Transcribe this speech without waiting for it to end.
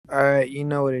All right, you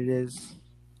know what it is.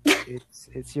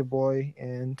 It's your boy,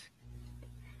 and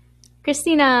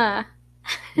Christina,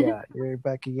 yeah, you're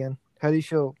back again. How do you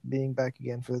feel being back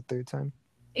again for the third time?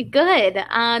 good.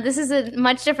 This is a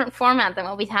much different format than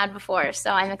what we've had before,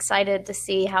 so I'm excited to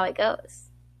see how it goes.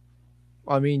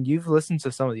 Well, I mean, you've listened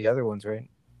to some of the other ones, right?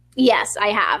 Yes, I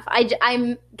have.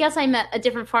 I guess I'm a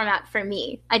different format for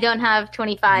me. I don't have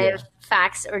 25 Yeah.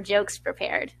 facts or jokes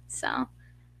prepared, so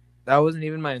That wasn't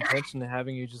even my intention to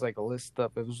having you just like list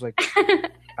up. It was like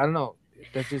I don't know.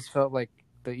 That just felt like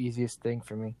the easiest thing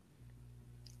for me.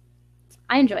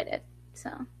 I enjoyed it. So,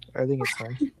 I think it's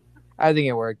fine. I think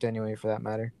it worked anyway, for that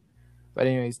matter. But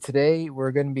anyways, today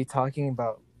we're going to be talking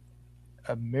about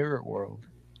a mirror world,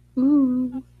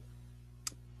 ooh.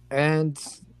 and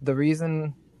the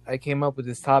reason I came up with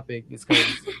this topic is because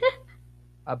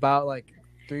about like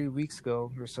 3 weeks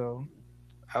ago or so,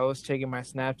 I was checking my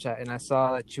Snapchat and I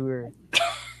saw that you were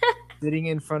sitting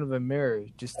in front of a mirror,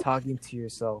 just talking to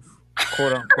yourself,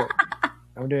 quote unquote.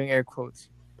 I'm doing air quotes.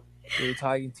 You were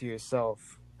talking to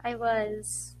yourself. I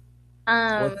was. What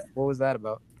Um, what was that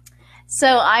about?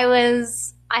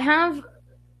 I have,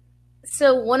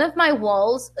 so one of my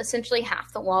walls, essentially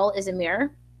half the wall is a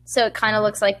mirror. So it kind of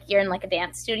looks like you're in like a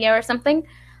dance studio or something.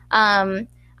 Um,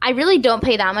 I really don't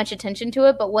pay that much attention to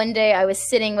it, but one day I was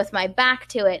sitting with my back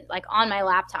to it, like on my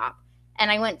laptop,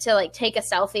 and I went to like take a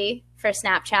selfie for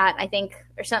Snapchat, I think,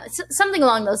 or something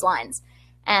along those lines.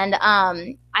 And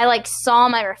I like saw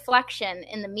my reflection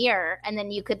in the mirror, and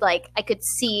then I could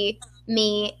see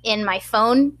me in my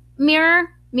phone mirror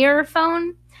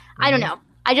phone. I don't Mm-hmm. know.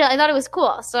 I thought it was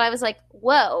cool. So I was like,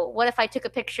 whoa, what if I took a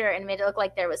picture and made it look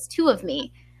like there was two of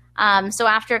me? So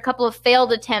after a couple of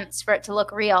failed attempts for it to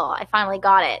look real, I finally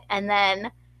got it. And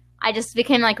then I just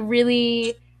became like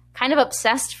really kind of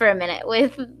obsessed for a minute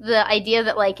with the idea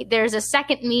that like there's a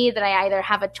second me, that I either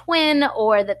have a twin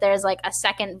or that there's like a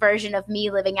second version of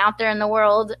me living out there in the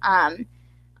world.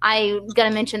 I'm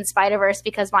gonna mention Spider Verse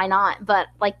because why not? But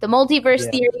like the multiverse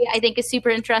Yeah. theory, I think is super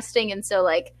interesting, and so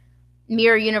like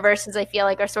mirror universes, I feel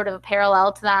like are sort of a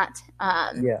parallel to that.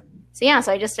 Yeah. So yeah,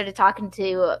 so I just started talking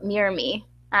to Mirror Me,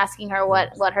 asking her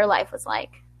Nice. what her life was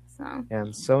like. So And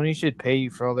Sony should pay you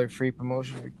for all their free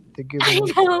promotion they're I giving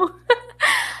you.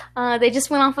 know. They just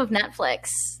went off of Netflix,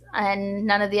 and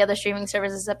none of the other streaming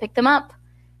services have picked them up.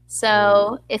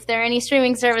 So if there are any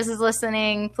streaming services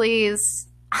listening, please,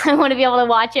 I want to be able to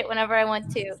watch it whenever I want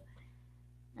to.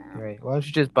 Right. Why don't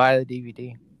you just buy the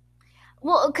DVD?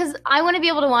 Well, because I want to be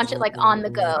able to watch it like on the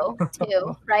go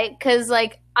too, right? Because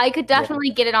like I could Yeah.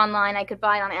 definitely get it online. I could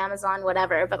buy it on Amazon,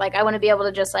 whatever. But like I want to be able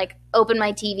to just like open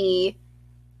my TV,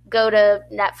 go to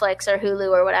Netflix or Hulu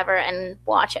or whatever, and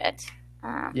watch it.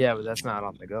 Yeah, but that's not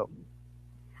on the go.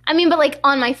 I mean, but like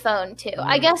on my phone too. I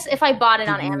I mean, guess if I bought it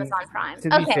to on be Amazon Prime. to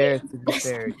be Okay.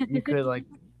 fair, you could like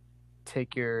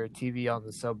take your TV on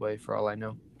the subway for all I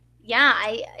know. Yeah,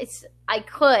 I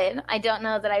could. I don't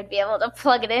know that I'd be able to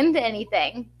plug it into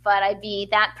anything, but I'd be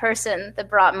that person that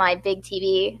brought my big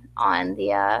TV on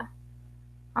the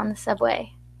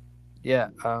subway. Yeah.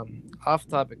 Off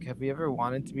topic. Have you ever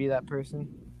wanted to be that person?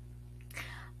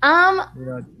 Um, You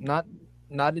know,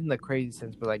 not in the crazy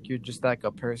sense, but like you're just like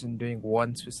a person doing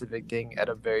one specific thing at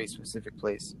a very specific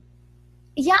place.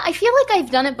 yeah, I feel like I've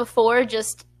done it before.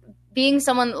 Just being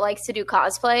someone that likes to do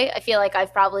cosplay, I feel like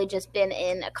I've probably just been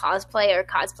in a cosplay or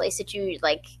cosplay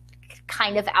like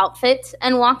kind of outfit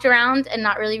and walked around and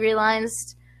not really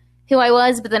realized who I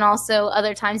was, but then also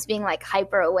other times being like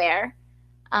hyper aware.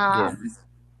 Yeah. Um,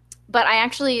 but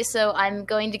I'm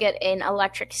going to get an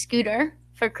electric scooter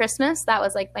for Christmas. That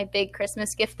was like my big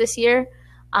Christmas gift this year,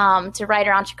 to ride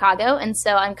around Chicago. And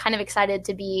so I'm kind of excited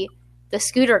to be the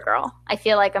scooter girl. I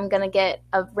feel like I'm going to get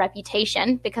a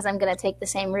reputation because I'm going to take the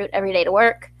same route every day to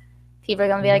work. People are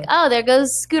going to be like, oh, there goes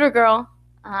scooter girl.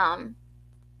 Um,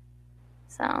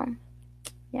 so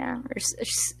yeah, or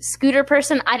scooter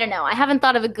person. I don't know. I haven't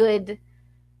thought of a good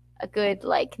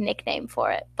like nickname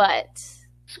for it, but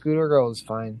Scooter Girl is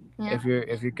fine yeah. if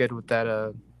you're good with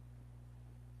that.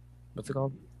 What's it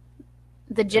called?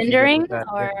 The If you're good gendering with that,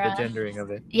 or the gendering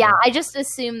of it. yeah, I just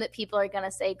assume that people are going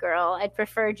to say girl. I'd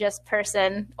prefer just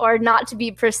person or not to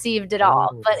be perceived at all.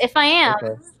 Oh, But if I am,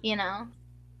 okay. you know,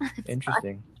 it's fine.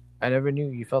 Interesting. I never knew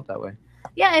you felt that way.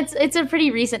 Yeah, it's a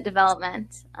pretty recent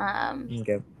development.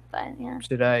 Okay. But yeah,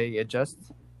 Should I adjust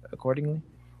accordingly?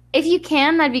 if you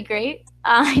can, that'd be great.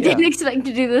 I Yeah. didn't expect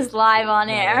to do this live on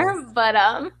air, but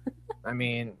I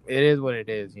mean, it is what it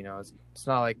is. You know, it's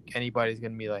not like anybody's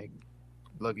gonna be like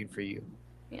looking for you.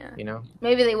 yeah, You know.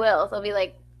 maybe they will. They'll be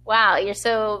like, "Wow, you're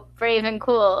so brave and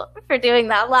cool for doing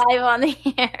that live on the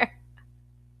air."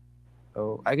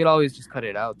 Oh, I could always just cut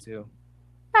it out too.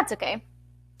 That's okay.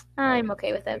 I'm Alright,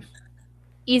 okay with it.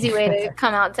 Easy way to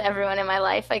come out to everyone in my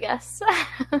life, I guess.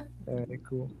 Alright,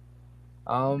 cool.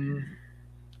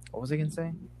 What was I gonna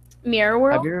say? Mirror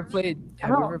World? Have you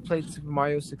Oh. ever played Super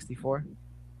Mario 64?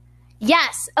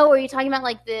 Yes. Oh, are you talking about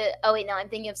like the? Oh wait, no, I'm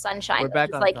thinking of Sunshine. We're back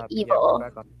His on like topic. Yeah, we're evil,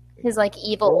 back on. his like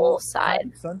evil Well,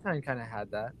 side. Sunshine kind of had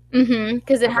that.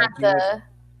 Because it But had like the.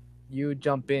 you would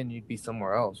jump in, you'd be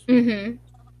somewhere else.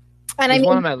 And I It's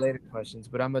one of mean, my later questions,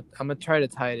 but I'm gonna try to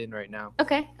tie it in right now.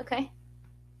 okay.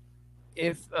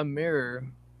 If a mirror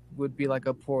would be like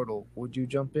a portal, would you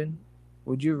jump in?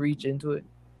 Would you reach into it?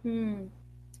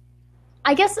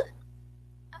 I guess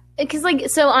because like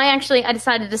so I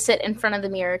decided to sit in front of the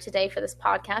mirror today for this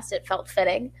podcast. It felt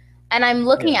fitting, and I'm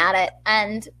looking at it,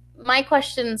 and my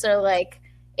questions are like,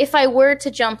 if I were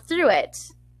to jump through it,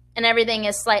 and everything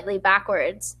is slightly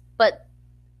backwards, but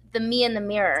the me in the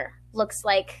mirror looks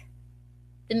like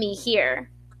the me here.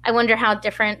 I wonder how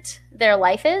different their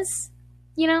life is,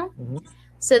 you know? Mhm.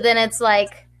 So then it's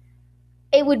like,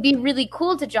 it would be really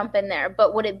cool to jump in there,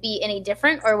 but would it be any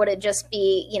different, or would it just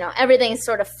be, everything's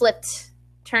sort of flipped,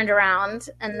 turned around,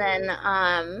 and then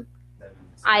I,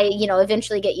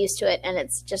 eventually get used to it and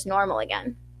it's just normal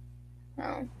again?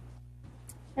 So,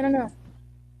 I don't know.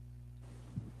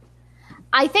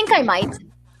 I think I might.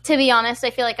 To be honest,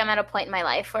 I feel like I'm at a point in my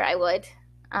life where I would,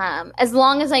 as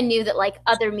long as I knew that like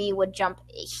other me would jump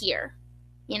here,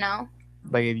 you know?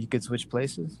 Like if you could switch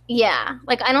places? Yeah,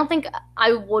 like I don't think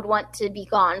I would want to be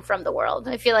gone from the world.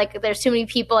 I feel like there's too many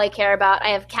people I care about. I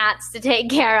have cats to take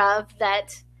care of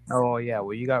that, Oh yeah,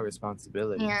 well you got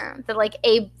responsibility. yeah, that like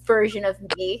a version of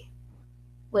me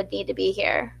would need to be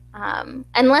here.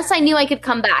 Unless I knew I could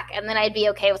come back, and then I'd be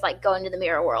okay with like going to the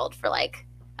mirror world for like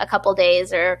a couple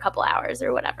days or a couple hours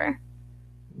or whatever.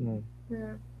 Mm.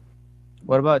 Yeah.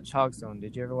 What about Chalk Zone?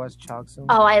 Did you ever watch Chalk Zone?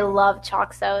 Oh, I love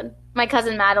Chalk Zone. My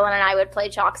cousin Madeline and I would play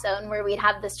Chalk Zone, where we'd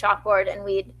have this chalkboard and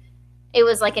it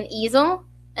was like an easel.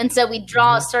 And so we'd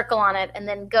draw a circle on it and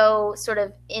then go sort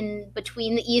of in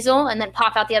between the easel and then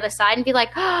pop out the other side and be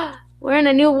like, oh, we're in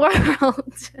a new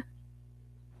world.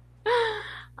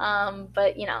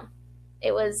 But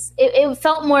it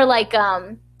felt more like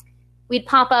we'd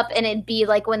pop up and it'd be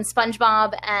like when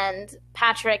SpongeBob and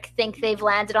Patrick think they've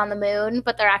landed on the moon,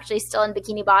 but they're actually still in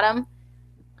Bikini Bottom.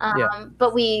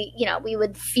 But we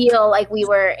would feel like we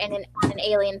were on an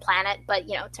alien planet, but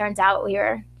turns out we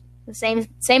were the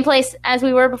same place as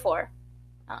we were before.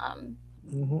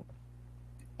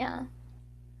 Yeah.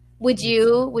 Would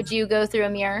you go through a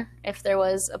mirror if there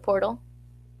was a portal?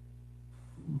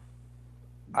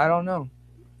 I don't know,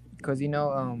 because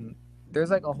there's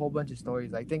like a whole bunch of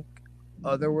stories. I think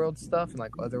otherworld stuff and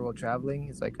like otherworld traveling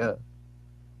is like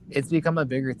it's become a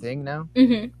bigger thing now.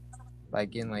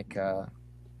 Like in like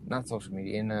not social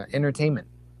media, in entertainment.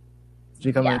 It's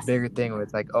become a bigger thing where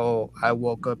it's like, oh, I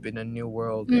woke up in a new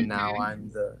world and now I'm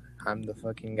the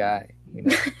fucking guy,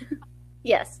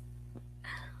 Yes.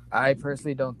 I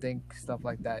personally don't think stuff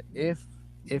like that. If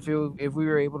we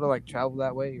were able to like travel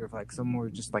that way, or if like someone were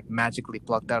just like magically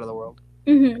plucked out of the world,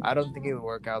 I don't think it would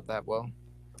work out that well.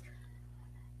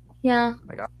 Yeah.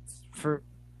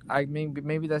 Like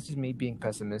maybe that's just me being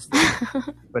pessimistic,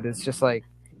 but it's just like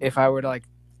if I were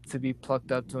to be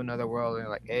plucked up to another world and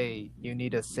like, hey, you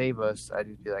need to save us, I'd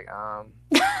just be like,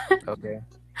 okay,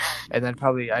 and then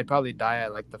I'd probably die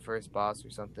at like the first boss or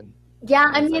something. Yeah,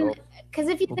 I mean, because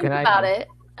if you think about it,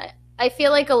 I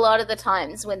feel like a lot of the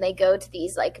times when they go to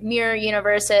these like mirror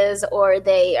universes or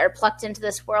they are plucked into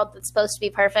this world that's supposed to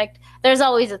be perfect, there's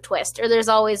always a twist, or there's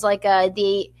always like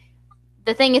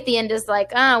the thing at the end is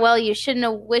like, well, you shouldn't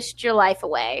have wished your life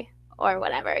away or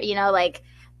whatever, like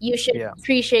you should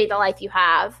appreciate the life you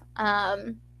have.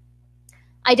 I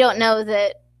don't know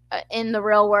that in the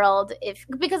real world,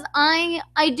 because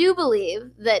I do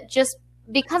believe that just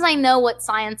because I know what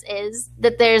science is,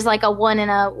 that there's like a 1 in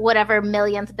a whatever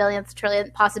millionth, billionth,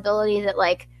 trillionth possibility that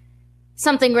like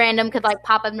something random could like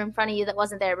pop up in front of you that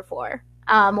wasn't there before.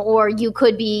 Or you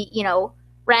could be,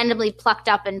 randomly plucked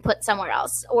up and put somewhere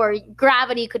else, or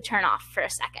gravity could turn off for a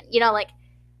second,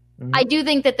 I do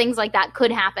think that things like that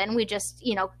could happen. We just,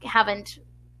 haven't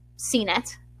seen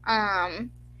it.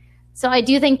 So I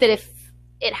do think that if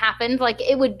it happened, like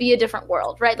it would be a different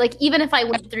world, right? Like even if I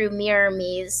went through Mirror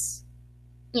Me's,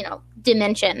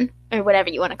 dimension or whatever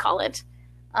you want to call it,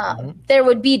 there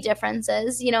would be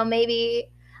differences. Maybe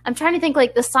I'm trying to think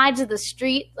like the sides of the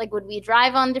street, like would we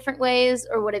drive on different ways,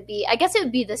 or would it be, I guess it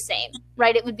would be the same,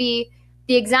 right? It would be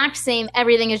the exact same.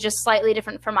 Everything is just slightly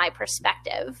different from my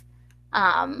perspective.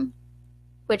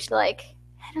 Which like,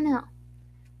 I don't know.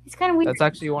 It's kind of weird. That's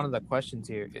actually one of the questions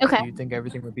here. Okay. Do you think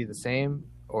everything would be the same,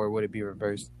 or would it be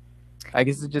reversed? I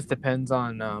guess it just depends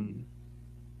on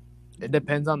it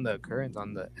depends on the occurrence,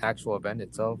 on the actual event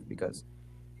itself, because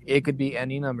it could be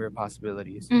any number of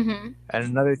possibilities. Mm-hmm. And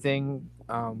another thing,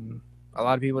 a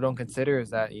lot of people don't consider is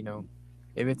that,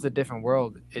 if it's a different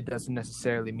world, it doesn't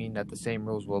necessarily mean that the same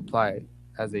rules will apply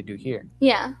as they do here.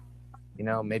 Yeah.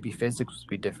 Maybe physics would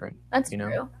be different. That's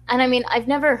true. And I mean, I've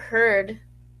never heard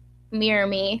Mirror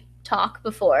Me talk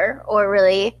before, or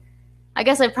really, I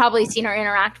guess I've probably seen her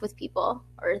interact with people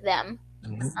or them.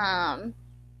 Mm-hmm.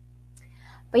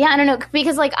 But yeah, I don't know,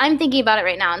 because like I'm thinking about it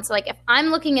right now, and so like if I'm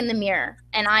looking in the mirror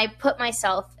and I put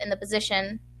myself in the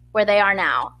position where they are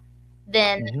now,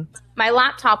 then Mm-hmm. my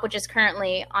laptop, which is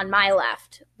currently on my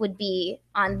left, would be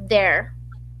on their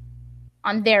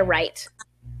right.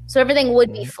 So everything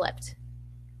would be flipped.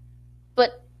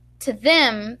 But to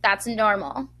them, that's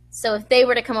normal. So if they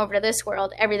were to come over to this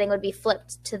world, everything would be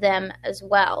flipped to them as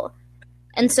well.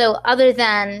 And so other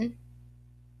than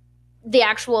the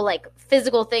actual like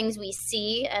physical things we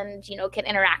see and can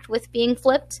interact with being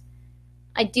flipped,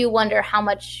 I do wonder how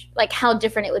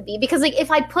different it would be. Because like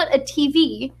if I put a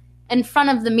TV in front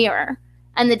of the mirror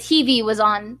and the TV was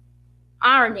on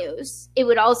our news, it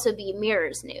would also be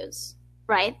Mirror's news,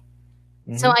 right?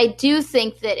 Mm-hmm. So I do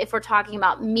think that if we're talking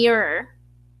about mirror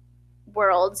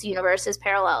worlds, universes,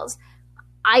 parallels,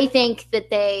 I think that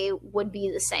they would be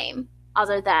the same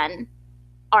other than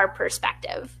our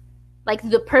perspective. Like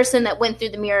the person that went through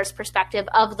the mirror's perspective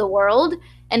of the world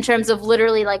in terms of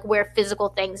literally like where physical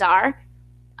things are.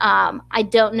 I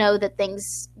don't know that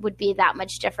things would be that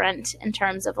much different in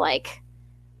terms of like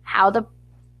how the,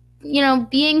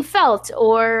 being felt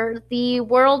or the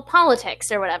world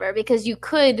politics or whatever, because you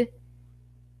could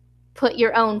put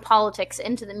your own politics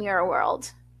into the mirror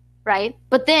world, right?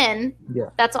 But then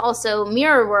that's also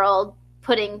mirror world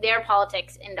putting their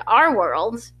politics into our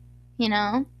world,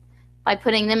 by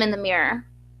putting them in the mirror.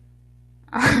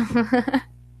 I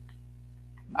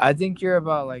think you're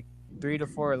about like 3 to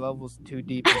 4 levels too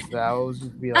deep into that. I was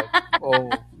just be like,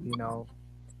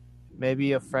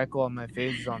 maybe a freckle on my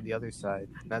face is on the other side.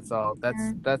 That's all.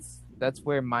 That's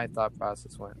where my thought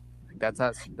process went. Like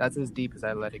that's as deep as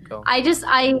I let it go.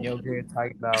 You're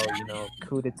talking about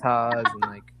coup d'etats and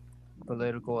like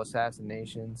political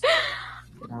assassinations.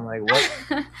 And I'm like,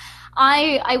 what?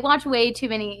 I watch way too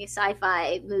many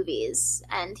sci-fi movies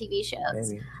and TV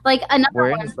shows. Maybe. Like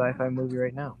we're in a sci-fi movie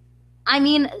right now. I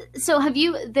mean, so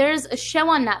there's a show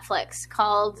on Netflix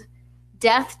called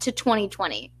Death to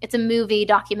 2020. It's a movie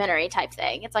documentary type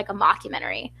thing. It's like a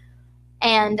mockumentary.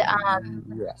 And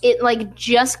It like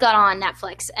just got on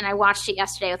Netflix, and I watched it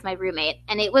yesterday with my roommate,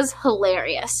 and it was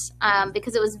hilarious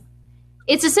because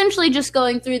it's essentially just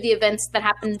going through the events that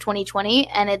happened in 2020,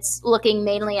 and it's looking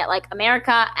mainly at like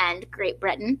America and Great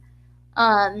Britain.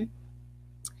 And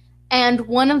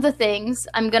one of the things,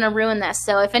 I'm going to ruin this,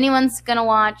 so if anyone's going to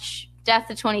watch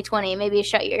Death of 2020, maybe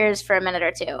shut your ears for a minute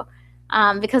or two.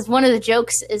 Because one of the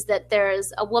jokes is that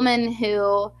there's a woman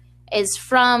who is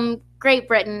from Great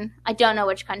Britain. I don't know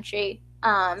which country.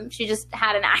 She just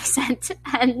had an accent.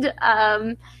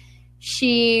 And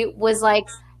she was like,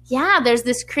 yeah, there's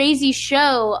this crazy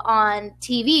show on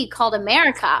TV called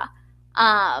America.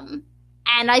 And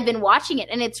I've been watching it,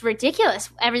 and it's ridiculous,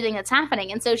 everything that's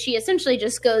happening. And so she essentially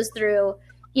just goes through,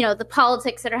 the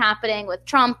politics that are happening with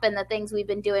Trump and the things we've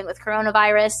been doing with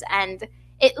coronavirus. And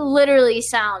it literally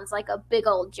sounds like a big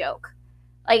old joke.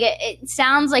 Like it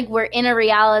sounds like we're in a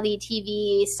reality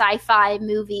TV, sci-fi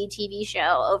movie TV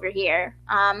show over here.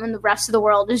 And the rest of the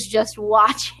world is just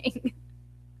watching.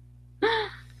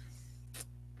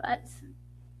 But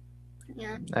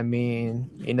yeah. I mean,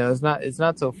 it's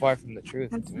not so far from the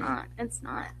truth. It's not.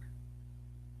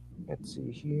 Let's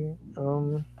see here.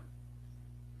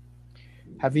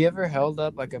 Have you ever held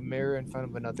up like a mirror in front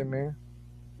of another mirror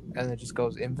and it just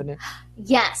goes infinite?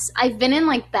 Yes. I've been in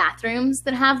like bathrooms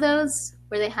that have those,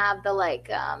 where they have the like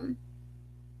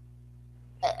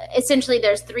essentially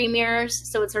there's 3 mirrors,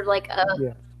 so it's sort of like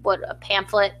a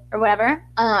pamphlet or whatever.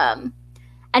 And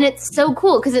it's so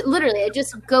cool because it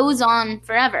just goes on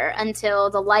forever until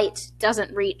the light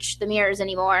doesn't reach the mirrors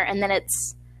anymore, and then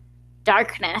it's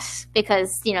darkness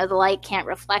because the light can't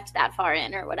reflect that far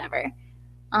in or whatever.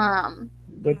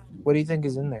 What do you think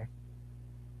is in there?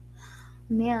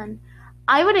 Man,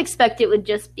 I would expect it would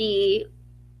just be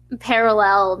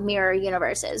parallel mirror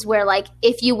universes where like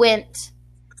if you went,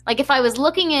 like if I was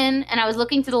looking in and I was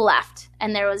looking to the left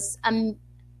and there was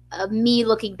a me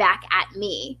looking back at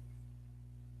me,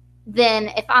 then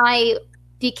if I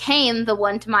became the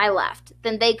one to my left,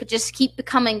 then they could just keep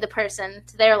becoming the person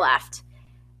to their left.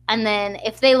 And then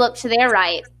if they look to their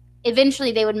right,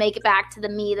 eventually they would make it back to the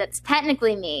me that's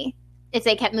technically me, if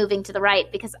they kept moving to the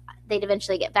right, because they'd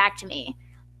eventually get back to me.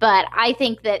 But I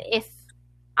think that if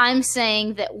I'm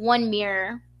saying that one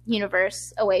mirror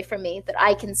universe away from me that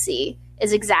I can see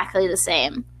is exactly the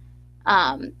same,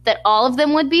 that all of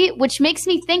them would be, which makes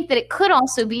me think that it could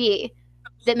also be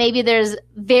that maybe there's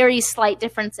very slight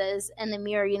differences in the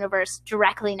mirror universe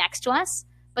directly next to us.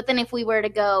 But then if we were to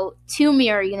go 2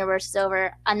 mirror universes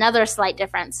over, another slight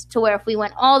difference, to where if we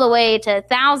went all the way to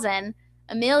 1,000,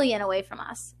 1,000,000 away from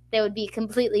us, they would be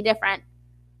completely different.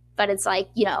 But it's like,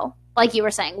 you know, like you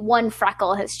were saying, one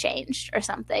freckle has changed or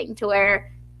something, to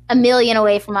where 1,000,000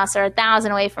 away from us or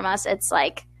 1,000 away from us, it's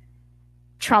like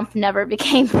Trump never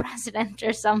became president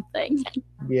or something.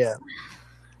 Yeah.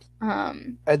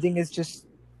 I think it's just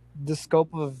the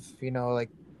scope of, you know, like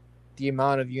the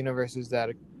amount of universes that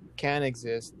can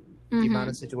exist, the amount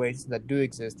of situations that do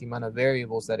exist, the amount of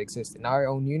variables that exist in our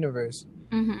own universe.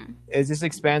 It just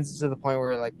expands to the point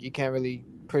where like you can't really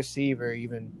perceive or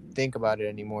even think about it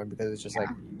anymore, because it's just like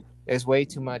there's way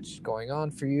too much going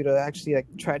on for you to actually like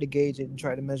try to gauge it and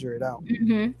try to measure it out.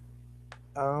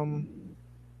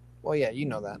 Well, yeah, you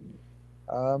know that.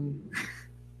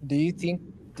 Do you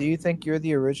think you're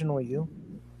the original you?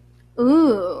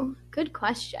 Ooh, good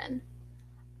question.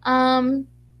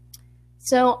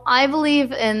 So I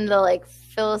believe in the like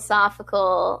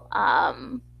philosophical, I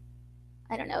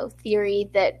don't know, theory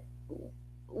that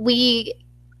we're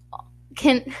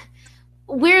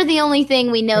the only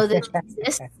thing we know that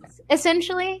exists,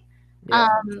 essentially. Yeah.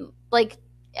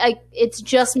 It's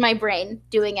just my brain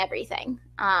doing everything.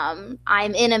 I'm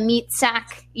in a meat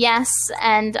sack, yes,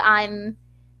 and I'm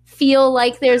feel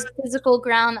like there's physical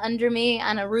ground under me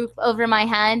and a roof over my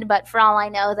head, but for all I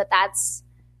know, that's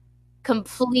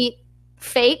complete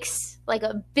fakes, like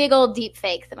a big old deep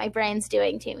fake that my brain's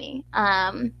doing to me.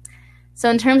 So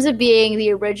in terms of being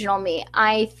the original me,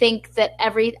 I feel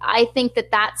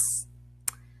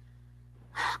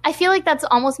like that's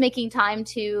almost making time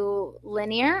too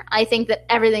linear. I think that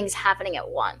everything's happening at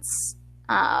once.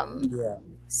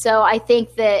 So I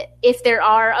think that if there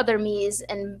are other me's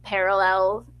in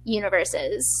parallel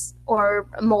universes or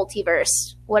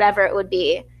multiverse, whatever it would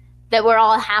be, that we're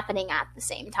all happening at the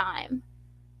same time.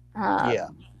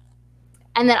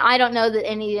 And then I don't know that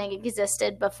anything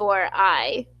existed before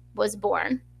I was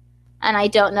born. And I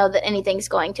don't know that anything's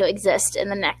going to exist in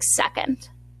the next second.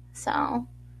 So...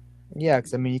 yeah,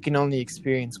 because I mean, you can only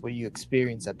experience what you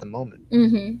experience at the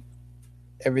moment.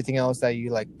 Everything else that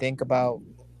you like think about,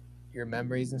 your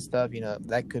memories and stuff, you know,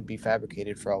 that could be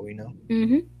fabricated for all we know.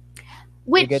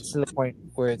 Which... it gets to the point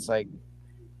where it's like,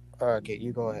 okay,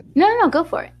 you go ahead. No, go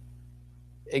for it.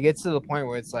 It gets to the point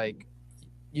where it's like,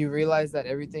 you realize that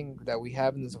everything that we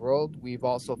have in this world, we've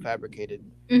also fabricated.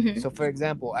 So, for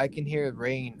example, I can hear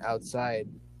rain outside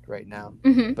right now,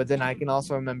 but then I can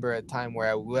also remember a time where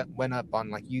I went up on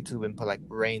like YouTube and put like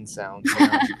rain sounds. You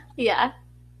know? Yeah.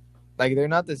 Like they're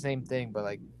not the same thing, but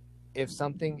like if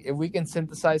we can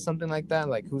synthesize something like that,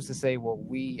 like who's to say what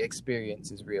we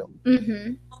experience is real?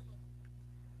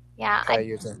 Yeah.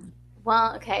 Your turn.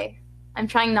 Well, okay. I'm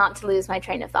trying not to lose my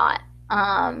train of thought.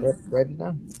 Write it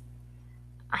down.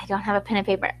 I don't have a pen and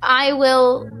paper. I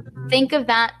will think of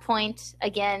that point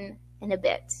again in a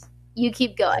bit. You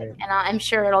keep going, and I'm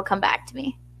sure it'll come back to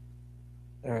me.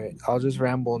 All right. I'll just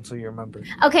ramble until you remember.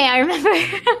 Okay, I remember.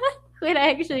 Wait,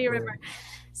 I actually remember.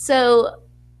 So,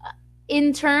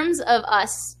 in terms of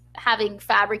us having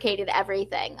fabricated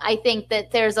everything, I think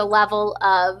that there's a level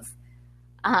of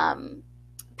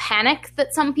panic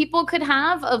that some people could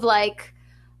have of like,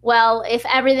 well, if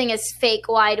everything is fake,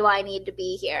 why do I need to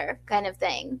be here, kind of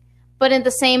thing. But at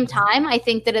the same time, I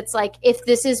think that it's like, if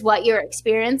this is what you're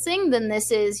experiencing, then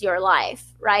this is your life,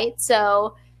 right?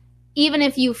 So even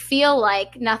if you feel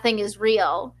like nothing is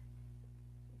real,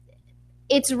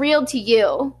 it's real to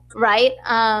you, right?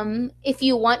 If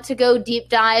you want to go deep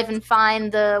dive and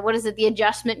find the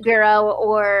Adjustment Bureau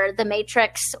or the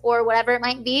Matrix or whatever it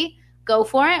might be, go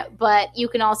for it. But you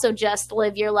can also just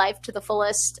live your life to the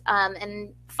fullest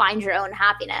and find your own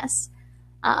happiness.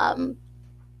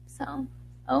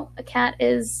 Oh, a cat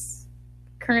is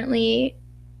currently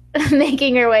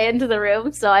making her way into the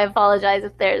room, so I apologize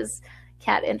if there's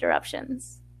cat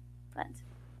interruptions. But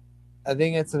I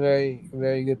think it's a very,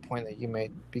 very good point that you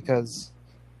made, because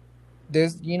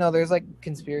there's like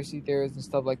conspiracy theories and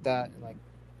stuff like that, and like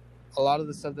a lot of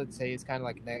the stuff that say is kind of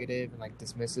like negative and like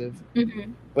dismissive.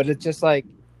 But it's just like,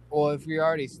 well, if you're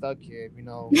already stuck here, you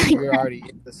know, you're already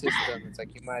in the system, it's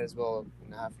like you might as well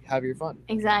have your fun.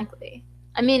 Exactly.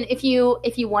 I mean, if you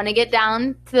want to get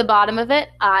down to the bottom of it,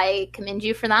 I commend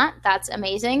you for that. That's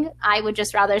amazing. I would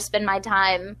just rather spend my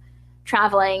time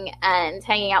traveling and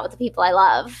hanging out with the people I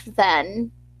love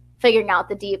than figuring out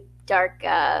the deep, dark,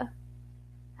 I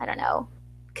don't know,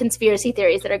 conspiracy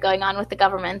theories that are going on with the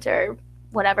government or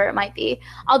whatever it might be.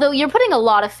 Although you're putting a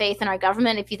lot of faith in our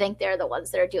government if you think they're the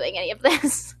ones that are doing any of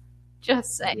this.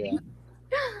 Just saying.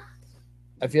 Yeah.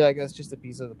 I feel like that's just a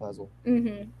piece of the puzzle.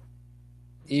 Mm-hmm.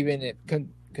 Even if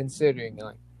considering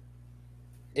like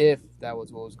if that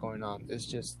was what was going on, that's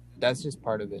just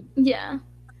part of it. Yeah.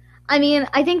 I mean,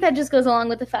 I think that just goes along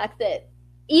with the fact that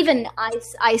even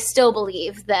I still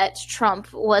believe that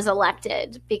Trump was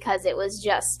elected because it was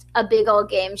just a big old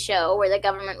game show where the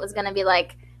government was going to be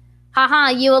like, haha,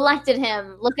 you elected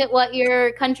him. Look at what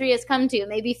your country has come to.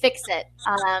 Maybe fix it.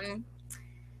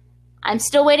 I'm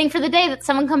still waiting for the day that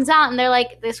someone comes out and they're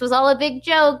like, this was all a big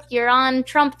joke. You're on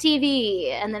Trump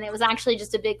TV. And then it was actually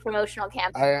just a big promotional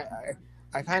campaign.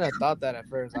 I kind of thought that at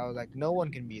first. I was like, no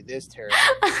one can be this terrible.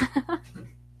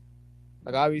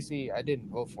 Like, obviously, I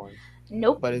didn't vote for him.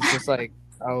 Nope. But it's just like,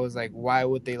 I was like, why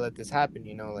would they let this happen?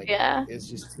 You know, like, yeah. It's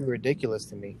just too ridiculous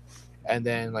to me. And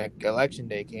then, like, election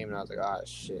day came, and I was like, oh,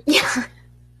 shit. Yeah.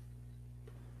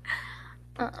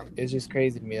 It's just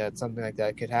crazy to me that something like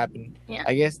that could happen. Yeah.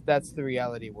 I guess that's the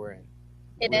reality we're in.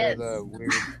 We're the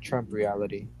weird Trump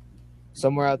reality.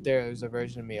 Somewhere out there's a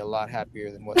version of me a lot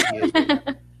happier than what he is right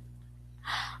now.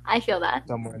 I feel that.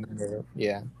 Somewhere in the mirror.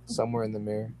 Yeah, somewhere in the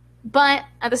mirror. But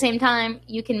at the same time,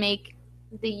 you can make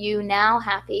the you now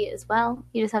happy as well.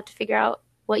 You just have to figure out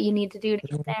what you need to do to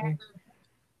get there.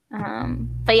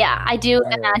 But yeah, I do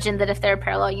imagine that if there are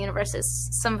parallel universes,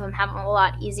 some of them have them a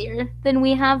lot easier than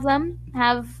we have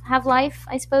have life,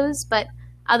 I suppose. But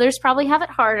others probably have it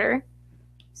harder.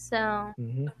 So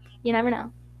you never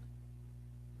know.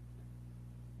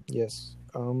 Yes.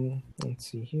 Let's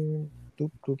see here.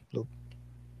 Bloop, bloop, bloop.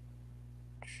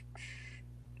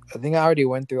 I think I already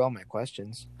went through all my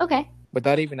questions. Okay.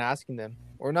 Without even asking them.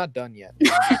 We're not done yet.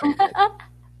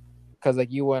 Because like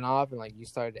you went off and like you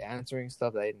started answering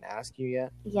stuff that I didn't ask you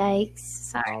yet. Yikes!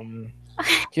 Sorry.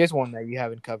 Here's one that you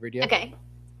haven't covered yet. Okay.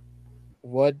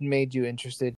 What made you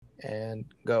interested? And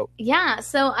go. Yeah.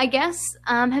 So I guess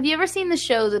have you ever seen the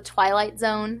show The Twilight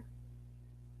Zone?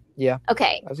 Yeah.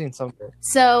 Okay. I've seen some of it.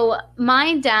 So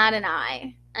my dad and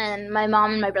I, and my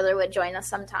mom and my brother would join us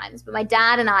sometimes, but my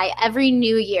dad and I, every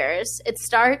New Year's, it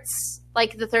starts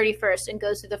like the 31st and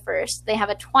goes through the 1st. They have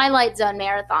a Twilight Zone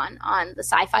marathon on the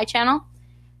Sci-Fi Channel.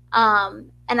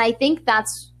 And I think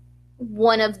that's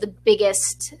one of the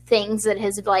biggest things that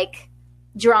has like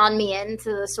drawn me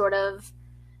into the sort of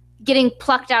getting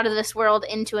plucked out of this world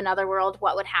into another world,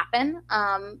 what would happen.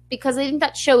 Because I think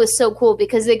that show is so cool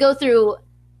because they go through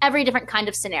every different kind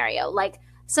of scenario. Like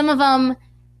some of them,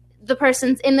 the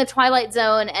person's in the Twilight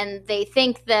Zone and they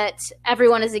think that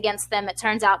everyone is against them. It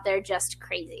turns out they're just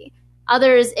crazy.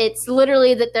 Others, it's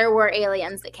literally that there were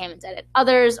aliens that came and did it.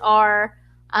 Others are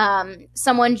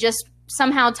someone just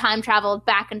somehow time traveled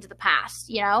back into the past,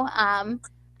 you know?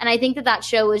 And I think that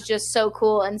show was just so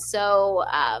cool. And so,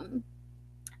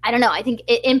 I don't know, I think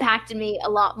it impacted me a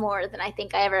lot more than I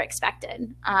think I ever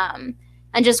expected. And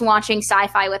just watching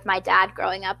sci-fi with my dad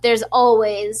growing up, there's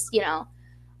always, you know,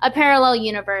 a parallel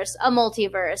universe, a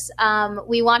multiverse.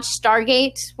 We watched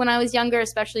Stargate when I was younger,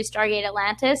 especially Stargate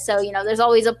Atlantis. So, you know, there's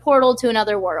always a portal to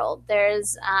another world.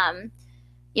 There's,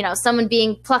 you know, someone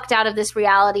being plucked out of this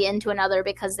reality into another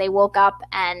because they woke up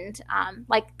and,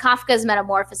 like Kafka's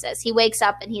Metamorphosis, he wakes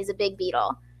up and he's a big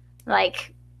beetle.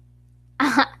 Like,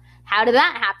 how did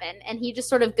that happen? And he just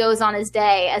sort of goes on his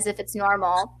day as if it's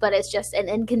normal, but it's just an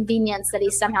inconvenience that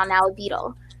he's somehow now a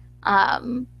beetle.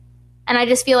 And I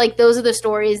just feel like those are the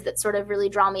stories that sort of really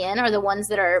draw me in, are the ones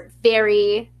that are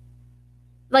very,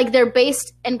 like, they're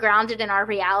based and grounded in our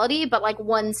reality, but like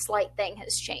one slight thing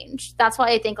has changed. That's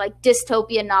why I think like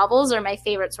dystopian novels are my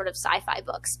favorite sort of sci-fi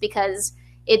books, because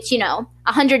it's, you know,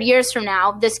 100 years from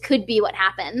now, this could be what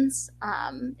happens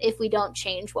if we don't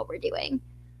change what we're doing.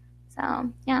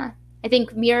 So, yeah, I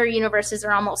think mirror universes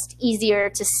are almost easier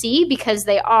to see because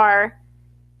they are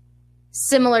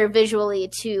similar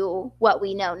visually to what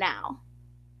we know now.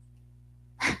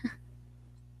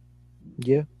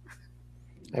 Yeah.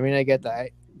 I mean, I get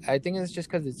that. I think it's just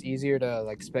because it's easier to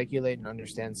like speculate and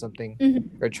understand something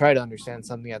or try to understand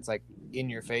something that's like in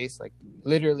your face, like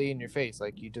literally in your face.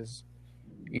 Like you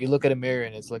look at a mirror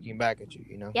and it's looking back at you,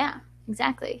 you know? Yeah,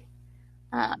 exactly.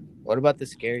 What about the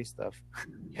scary stuff?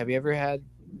 Have you ever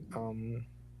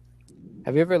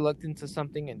looked into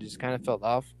something and just kind of felt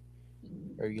off?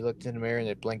 Or you looked in the mirror and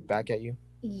it blinked back at you?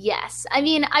 Yes. I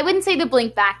mean, I wouldn't say the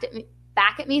blink back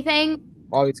at me thing.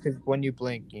 Oh, it's because when you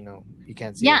blink, you know, you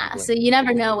can't see. Yeah, so you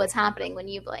never know what's happening when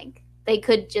you blink. They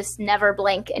could just never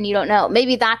blink and you don't know.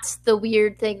 Maybe that's the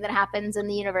weird thing that happens in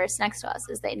the universe next to us,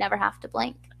 is they never have to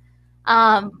blink.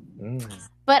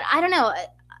 But I don't know.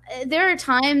 There are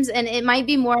times, and it might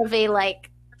be more of a like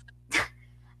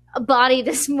a body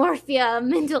dysmorphia,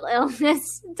 mental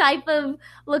illness type of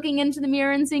looking into the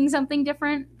mirror and seeing something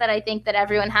different that I think that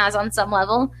everyone has on some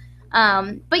level.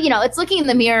 But it's looking in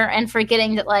the mirror and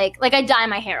forgetting that like I dye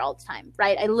my hair all the time,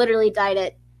 right? I literally dyed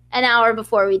it an hour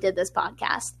before we did this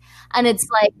podcast, and it's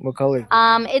like What color?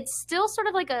 it's still sort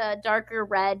of like a darker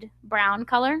red brown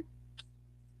color.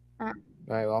 All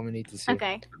right, well, I'm gonna need to see.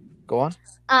 Okay. Go on.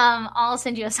 I'll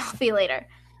send you a selfie later,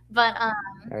 but All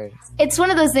right. it's one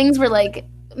of those things where like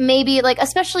maybe like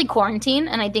especially quarantine,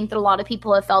 and I think that a lot of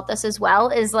people have felt this as well,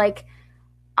 is like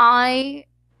I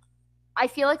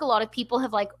feel like a lot of people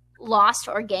have like lost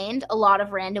or gained a lot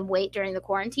of random weight during the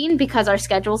quarantine because our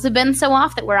schedules have been so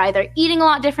off that we're either eating a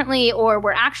lot differently or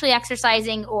we're actually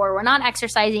exercising or we're not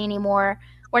exercising anymore.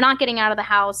 We're not getting out of the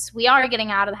house. We are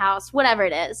getting out of the house, whatever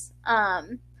it is.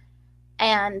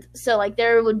 And so like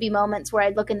there would be moments where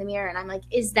I'd look in the mirror and I'm like,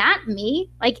 is that me?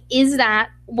 Like, is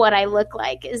that what I look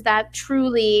like? Is that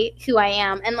truly who I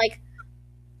am? And like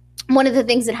one of the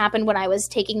things that happened when I was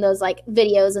taking those like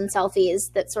videos and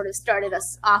selfies that sort of started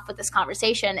us off with this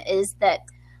conversation is that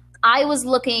I was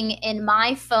looking in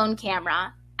my phone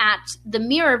camera at the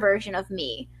mirror version of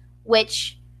me,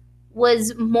 which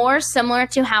was more similar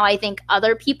to how I think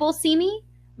other people see me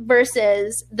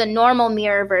versus the normal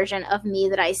mirror version of me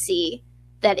that I see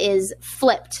that is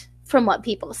flipped from what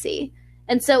people see.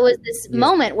 And so it was this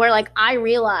moment where like I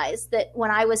realized that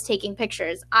when I was taking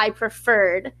pictures, I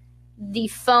preferred the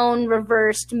phone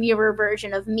reversed mirror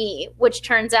version of me, which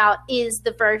turns out is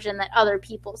the version that other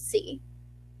people see.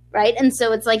 Right? And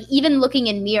so it's like even looking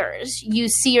in mirrors, you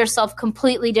see yourself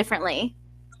completely differently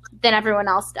than everyone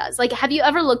else does. Like, have you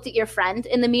ever looked at your friend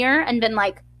in the mirror and been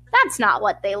like, that's not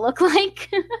what they look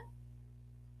like?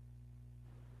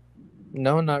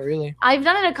 No, not really. I've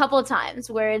done it a couple of times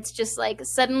where it's just like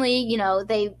suddenly,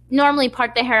 they normally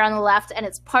part the hair on the left and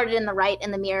it's parted in the right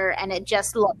in the mirror and it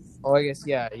just looks. Oh, I guess,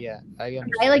 yeah. I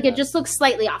understand. Right? Like that. it just looks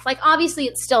slightly off. Like obviously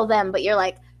it's still them, but you're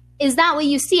like, is that what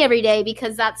you see every day?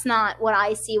 Because that's not what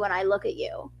I see when I look at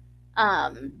you.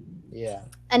 Yeah.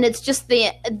 And it's just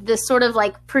the sort of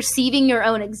like perceiving your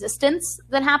own existence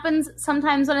that happens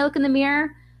sometimes when I look in the mirror,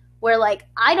 where like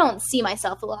I don't see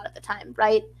myself a lot of the time,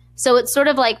 right? So it's sort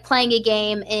of like playing a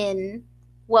game in,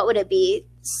 what would it be?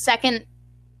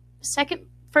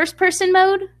 First person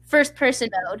mode,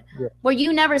 Yeah. where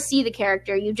you never see the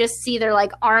character. You just see their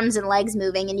like arms and legs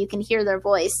moving and you can hear their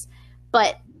voice.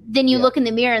 But then you look in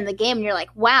the mirror in the game and you're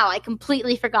like, wow, I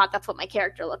completely forgot that's what my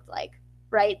character looked like,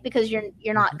 right? Because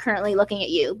you're not currently looking at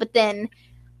you. But then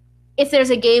if there's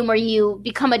a game where you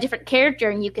become a different character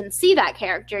and you can see that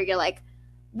character, you're like,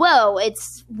 whoa,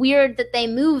 it's weird that they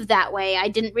move that way. I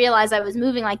didn't realize I was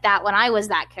moving like that when I was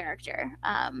that character.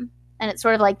 And it's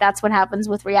sort of like that's what happens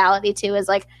with reality too, is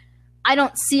like I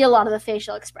don't see a lot of the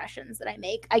facial expressions that I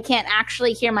make. I can't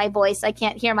actually hear my voice. I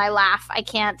can't hear my laugh. I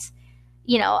can't,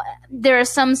 there are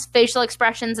some facial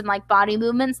expressions and like body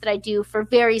movements that I do for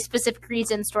very specific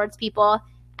reasons towards people.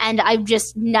 And I've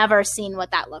just never seen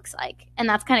what that looks like. And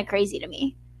that's kind of crazy to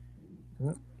me.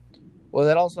 Well,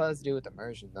 that also has to do with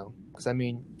immersion, though. Because, I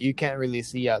mean, you can't really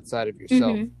see outside of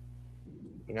yourself,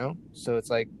 So it's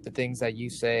like the things that you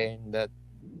say and that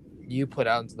you put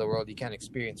out into the world, you can't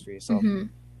experience for yourself.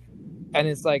 And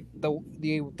it's like the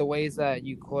ways that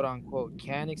you, quote-unquote,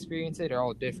 can experience it are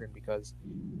all different because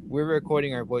we're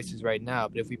recording our voices right now.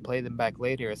 But if we play them back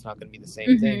later, it's not going to be the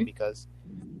same thing because,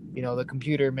 the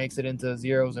computer makes it into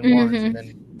zeros and ones and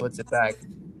then puts it back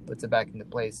into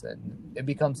place. And it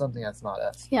becomes something that's not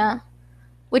us. Yeah.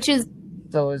 Which is...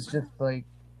 So it's just like...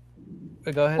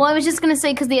 Go ahead. Well, I was just going to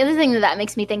say, because the other thing that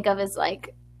makes me think of is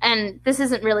like, and this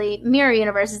isn't really mirror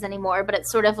universes anymore, but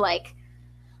it's sort of like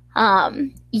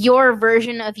your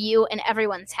version of you in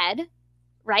everyone's head,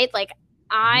 right? Like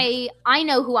I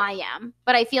know who I am,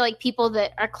 but I feel like people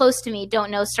that are close to me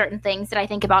don't know certain things that I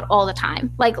think about all the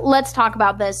time. Like, let's talk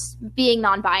about this being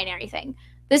non-binary thing.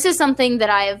 This is something that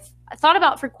I've thought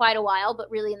about for quite a while,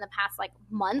 but really in the past like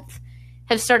month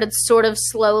have started sort of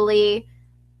slowly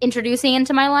introducing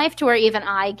into my life to where even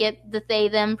I get the they,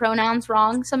 them pronouns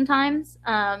wrong sometimes.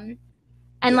 And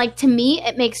like, to me,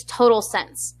 it makes total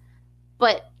sense.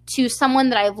 But to someone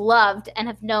that I've loved and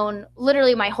have known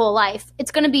literally my whole life,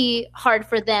 it's going to be hard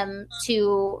for them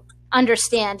to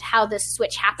understand how this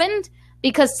switch happened,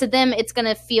 because to them, it's going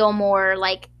to feel more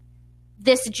like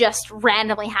this just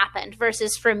randomly happened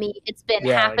versus for me, it's been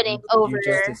happening over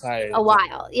a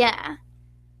while. Yeah.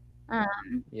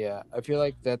 Yeah, I feel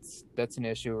like that's an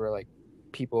issue where like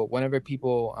whenever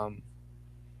people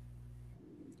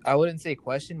I wouldn't say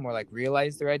question, more like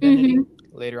realize their identity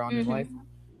later on in life,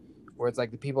 where it's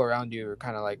like the people around you are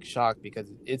kind of like shocked because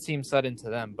it seems sudden to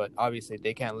them, but obviously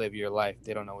they can't live your life.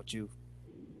 They don't know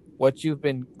what you've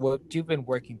been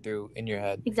working through in your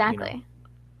head. Exactly.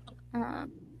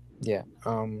 Yeah.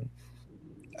 I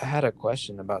had a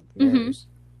question about the mirrors.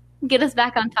 Get us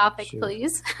back on topic,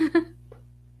 please.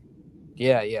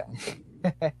 Yeah.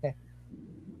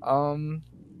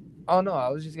 Oh no, I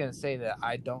was just gonna say that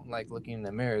I don't like looking in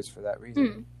the mirrors for that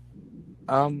reason.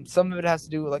 Some of it has to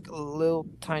do with like a little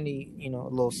tiny, a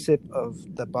little sip of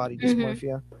the body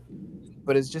dysmorphia.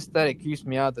 But it's just that it creeps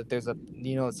me out that there's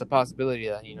it's a possibility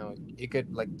that, it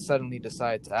could like suddenly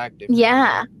decide to act differently.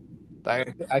 Yeah.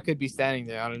 I could be standing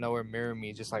there out of nowhere, mirror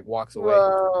me just like walks away.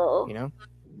 Whoa.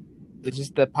 It's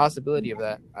just the possibility of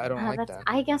that. I don't like that.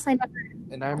 I guess I never.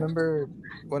 And I remember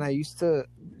when I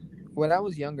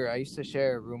was younger, I used to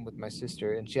share a room with my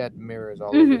sister, and she had mirrors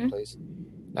all over the place.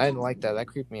 I didn't like that. That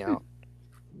creeped me out.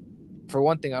 For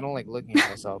one thing, I don't like looking at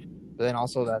myself. But then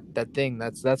also that thing,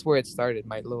 that's where it started,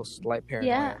 my little slight paranoia.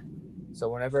 Yeah. So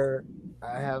whenever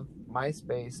I have my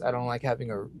space, I don't like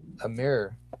having a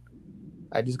mirror.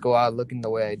 I just go out looking the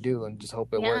way I do and just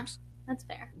hope it works. That's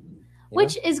fair.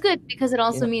 Which is good because it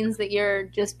also means that you're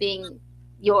just being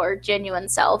your genuine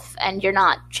self and you're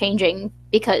not changing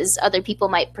because other people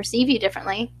might perceive you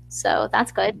differently. So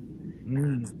that's good.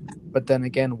 But then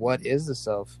again, what is the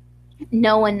self?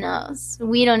 No one knows.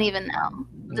 We don't even know.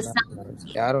 The self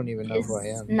I don't even know who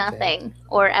I am. Nothing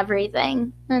or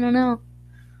everything. I don't know.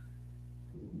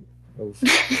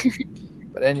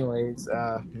 But anyways,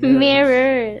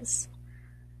 mirrors.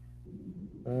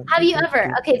 Have you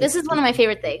ever? Okay, this is one of my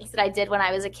favorite things that I did when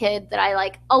I was a kid that I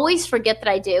like always forget that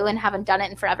I do and haven't done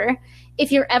it in forever.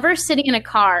 If you're ever sitting in a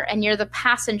car and you're the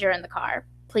passenger in the car,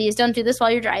 please don't do this while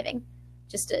you're driving.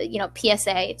 Just a,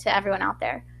 PSA to everyone out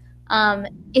there.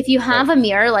 If you have a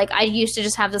mirror, like I used to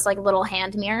just have this like little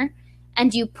hand mirror,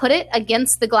 and you put it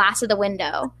against the glass of the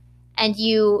window and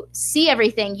you see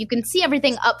everything, you can see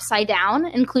everything upside down,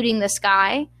 including the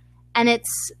sky. And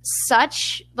it's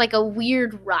such like a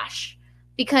weird rush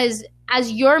because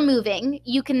as you're moving,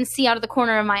 you can see out of the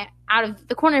corner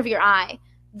of your eye,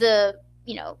 the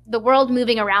world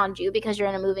moving around you because you're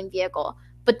in a moving vehicle.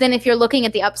 But then if you're looking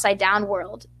at the upside down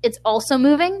world, it's also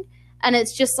moving. And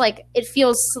it's just like, it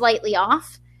feels slightly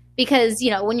off because,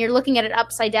 when you're looking at it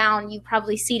upside down, you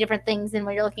probably see different things than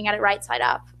when you're looking at it right side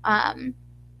up.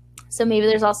 So maybe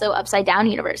there's also upside down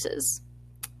universes.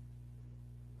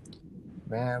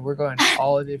 Man, we're going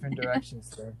all different directions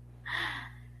there.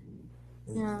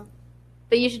 Yeah.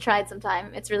 But you should try it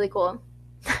sometime. It's really cool.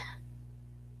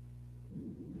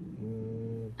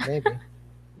 Maybe.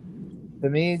 To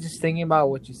me, just thinking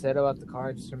about what you said about the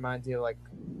car just reminds me of like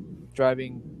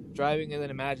driving and then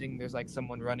imagining there's like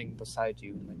someone running beside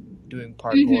you, like doing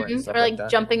parkour and stuff or like that.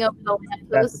 jumping over the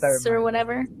lampposts or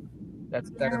whatever.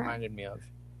 That's what that reminded me of.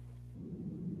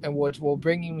 And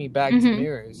bringing me back to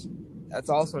mirrors, that's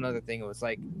also another thing. It was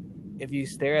like, if you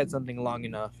stare at something long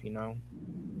enough, you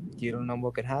don't know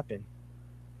what could happen.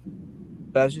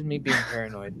 That's just me being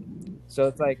paranoid. So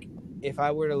it's like, if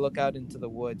I were to look out into the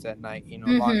woods at night,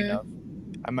 long enough,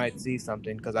 I might see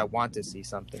something because I want to see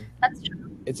something. That's true.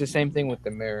 It's the same thing with the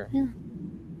mirror. Yeah.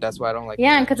 That's why I don't like it.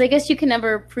 Yeah, because I guess you can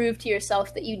never prove to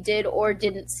yourself that you did or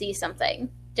didn't see something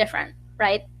different,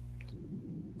 right?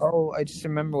 Oh, I just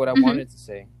remember what I wanted to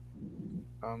say.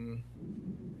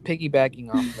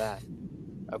 Piggybacking off that,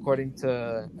 according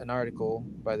to an article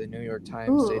by the New York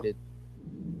Times dated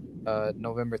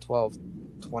November 12th,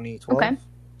 2012. Okay.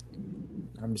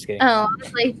 I'm just kidding. Oh, I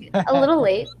was like a little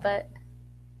late, but...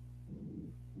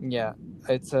 Yeah,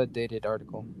 it's a dated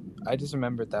article. I just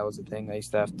remembered that was a thing. I used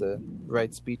to have to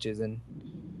write speeches and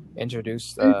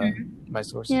introduce my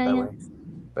sources that way.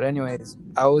 But anyways,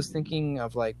 I was thinking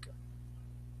of like...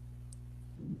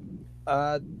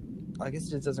 I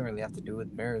guess it doesn't really have to do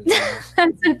with mirrors.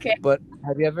 That's okay. But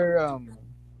have you ever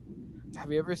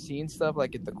seen stuff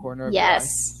like at the corner of your eye?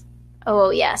 Oh,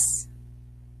 yes.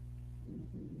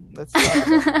 Let's talk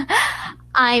about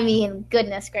I mean,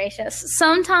 goodness gracious.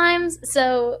 Sometimes,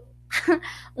 so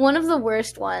one of the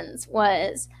worst ones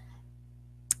was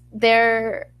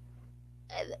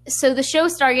so the show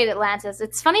Stargate Atlantis.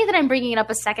 It's funny that I'm bringing it up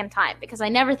a second time because I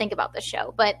never think about this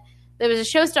show, but there was a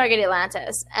show Stargate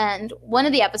Atlantis, and one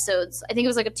of the episodes, I think it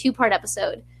was like a 2-part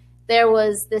episode, there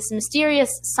was this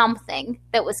mysterious something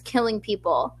that was killing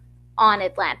people on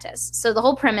Atlantis. So the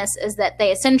whole premise is that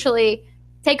they essentially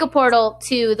take a portal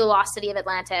to the lost city of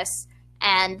Atlantis,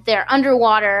 and they're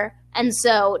underwater, and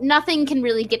so nothing can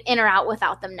really get in or out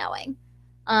without them knowing.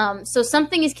 So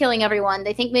something is killing everyone.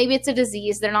 They think maybe it's a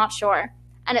disease. They're not sure.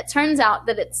 And it turns out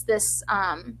that it's this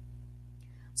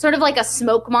sort of like a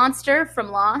smoke monster from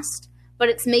Lost. but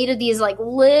it's made of these like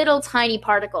little tiny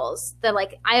particles that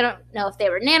like I don't know if they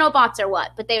were nanobots or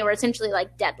what, but they were essentially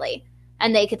like deadly,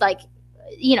 and they could like,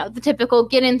 you know, the typical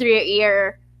get in through your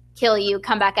ear, kill you,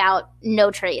 come back out, no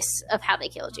trace of how they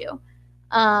killed you.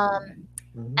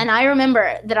 And I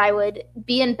remember that I would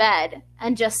be in bed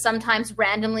and just sometimes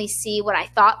randomly see what I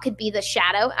thought could be the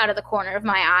shadow out of the corner of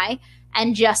my eye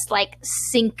and just like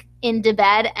sink into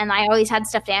bed. And I always had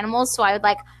stuffed animals, so I would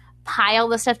like pile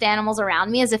the stuffed animals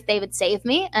around me as if they would save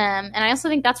me. And I also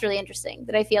think that's really interesting,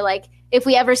 that I feel like if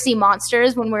we ever see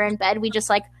monsters when we're in bed, we just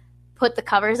like put the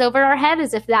covers over our head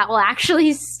as if that will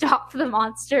actually stop the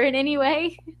monster in any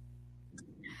way.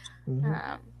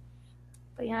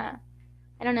 But yeah,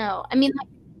 I don't know. I mean,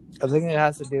 like, I think it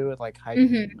has to do with like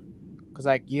hiking, because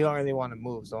like you don't really want to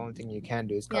move, so the only thing you can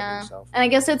do is cover yourself. And I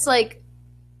guess it's like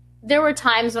there were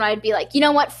times when I'd be like, you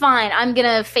know what, fine, I'm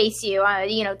gonna face you.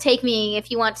 You know, take me if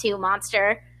you want to,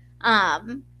 monster.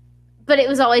 But it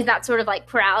was always that sort of like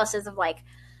paralysis of like,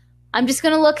 I'm just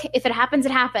going to look. If it happens,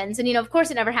 it happens. And, you know, of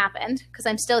course it never happened because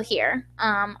I'm still here.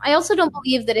 I also don't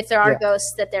believe that if there are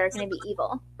ghosts that they're going to be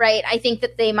evil, right? I think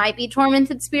that they might be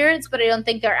tormented spirits, but I don't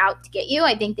think they're out to get you.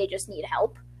 I think they just need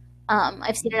help.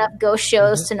 I've seen enough ghost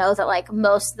shows to know that, like,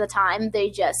 most of the time they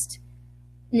just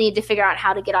need to figure out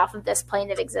how to get off of this plane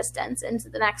of existence into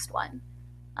the next one.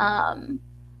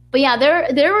 But yeah,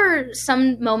 there were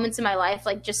some moments in my life,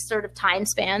 like just sort of time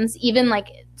spans, even like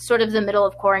sort of the middle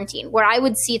of quarantine, where I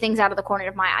would see things out of the corner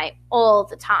of my eye all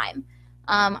the time.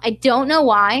 I don't know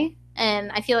why,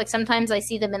 and I feel like sometimes I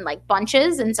see them in like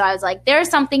bunches, and so I was like, there's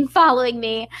something following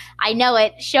me. I know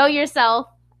it. Show yourself.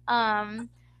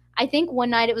 I think one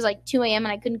night it was like 2 a.m.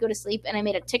 and I couldn't go to sleep, and I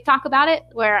made a TikTok about it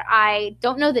where I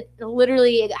don't know that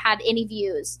literally it had any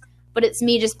views, but it's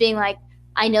me just being like,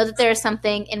 I know that there is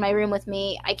something in my room with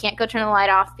me. I can't go turn the light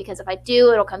off because if I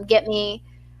do, it'll come get me.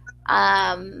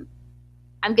 I'm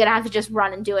going to have to just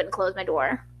run and do it and close my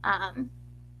door.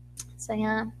 So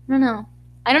yeah, I don't know.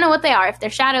 I don't know what they are. If they're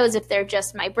shadows, if they're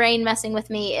just my brain messing with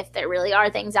me, if there really are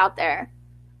things out there.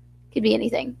 Could be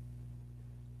anything.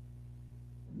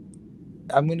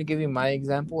 I'm going to give you my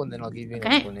example and then I'll give you an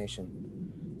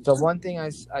explanation. So one thing I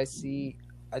see,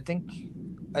 I think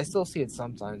I still see it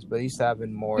sometimes, but it used to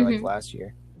happen more like last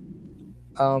year.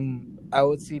 I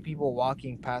would see people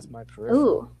walking past my peripheral.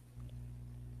 Ooh.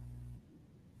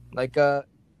 Like,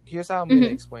 here's how I'm going to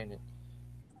explain it.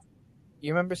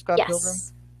 You remember Scott Pilgrim?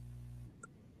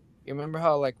 You remember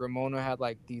how like Ramona had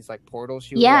like these like portals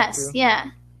she would walk through?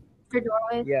 Her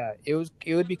doorway. Yeah,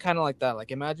 it would be kind of like that.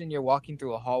 Like imagine you're walking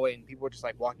through a hallway and people are just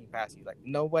like walking past you. Like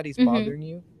nobody's bothering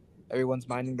you. Everyone's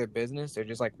minding their business. They're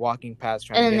just like walking past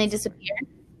trying to and then get they disappear.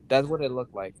 That's what it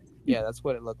looked like. Yeah, that's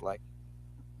what it looked like.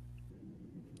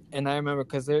 And I remember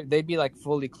because they'd be like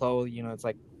fully clothed, you know, it's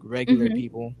like regular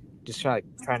people just trying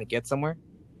to get somewhere.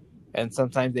 And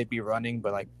sometimes they'd be running,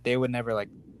 but like they would never like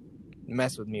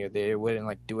mess with me or they wouldn't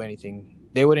like do anything.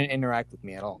 They wouldn't interact with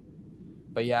me at all.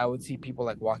 But yeah, I would see people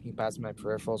like walking past my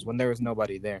peripherals when there was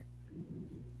nobody there.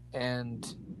 And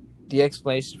the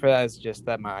explanation for that is just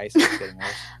that my eyesight is getting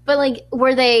worse. But like,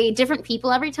 were they different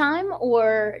people every time,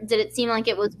 or did it seem like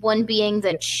it was one being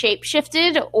that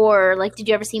shape-shifted, or like, did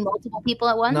you ever see multiple people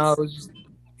at once? No,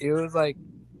 it was like,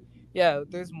 yeah,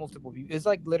 there's multiple people. It's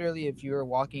like literally if you were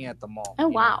walking at the mall. Oh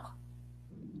wow!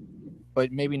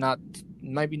 But maybe not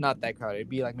that crowded. It'd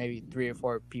be like maybe 3 or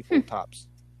 4 people tops.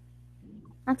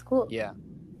 That's cool. Yeah,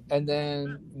 and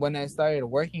then when I started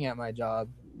working at my job,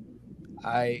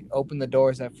 I opened the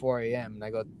doors at 4 a.m. and I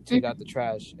go take out the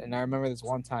trash. And I remember this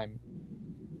one time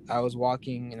I was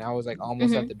walking and I was like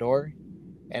almost at the door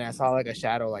and I saw like a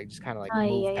shadow like just kind of like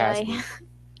move past me.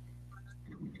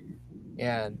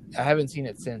 Yeah, and I haven't seen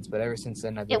it since, but ever since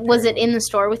then I've been Was it in the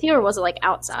store with you or was it like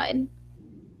outside?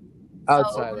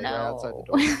 Outside, right outside the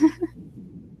door.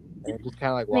 And it just kind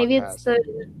of like walked past.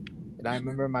 And I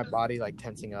remember my body like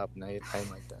tensing up and I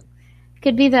didn't like that.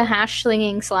 Could be the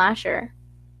hash-slinging slasher.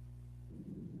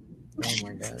 Oh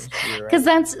my gosh, you're right. Because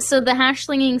that's so the hash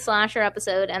slinging slasher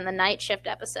episode and the night shift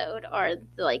episode are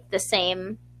like the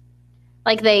same,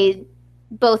 like they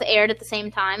both aired at the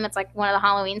same time. It's like one of the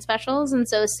Halloween specials, and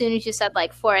so as soon as you said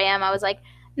like 4 a.m., I was like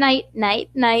night, night,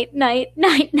 night, night,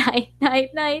 night, night,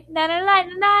 night, night, night, night,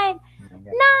 night,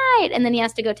 night, and then he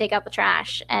has to go take out the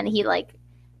trash, and he like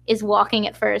is walking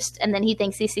at first, and then he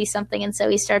thinks he sees something, and so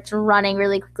he starts running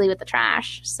really quickly with the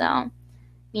trash. So.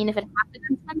 I mean, if it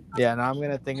happens. Yeah, now I'm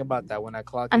gonna think about that when I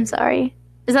clock. I'm sorry.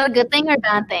 Is that a good thing or a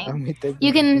bad thing?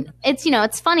 You can. It's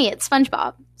it's funny. It's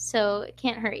SpongeBob, so it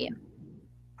can't hurt you.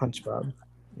 SpongeBob,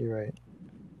 you're right.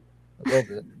 A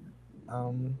little bit.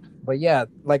 But yeah,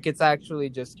 like it's actually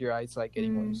just your eyesight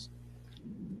getting worse.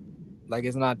 Like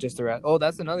it's not just a oh,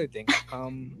 that's another thing.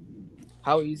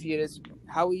 How easy is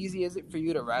it for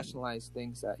you to rationalize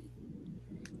things that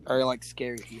are like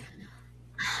scary to you?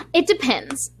 It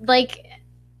depends. Like,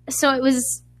 so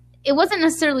it wasn't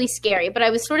necessarily scary, but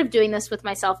I was sort of doing this with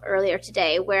myself earlier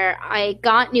today, where I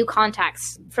got new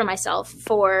contacts for myself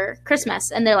for Christmas,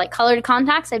 and they're like colored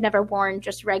contacts. I've never worn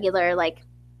just regular like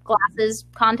glasses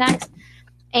contacts.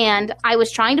 And I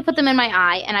was trying to put them in my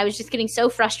eye, and I was just getting so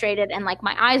frustrated, and like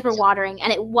my eyes were watering,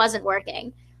 and it wasn't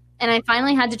working. And I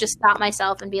finally had to just stop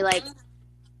myself and be like,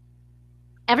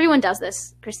 everyone does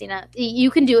this, Christina.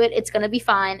 You can do it. It's going to be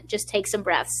fine. Just take some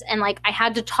breaths. And like I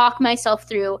had to talk myself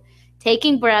through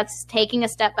taking breaths, taking a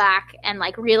step back, and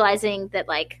like realizing that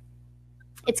like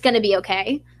it's going to be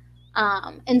okay.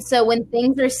 And so when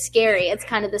things are scary, it's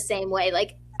kind of the same way.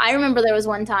 Like I remember there was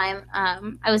one time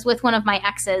I was with one of my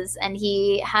exes, and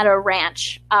he had a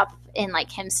ranch up in like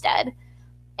Hempstead,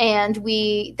 and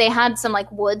they had some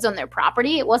like woods on their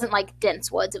property. It wasn't like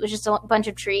dense woods; it was just a bunch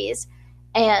of trees.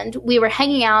 And we were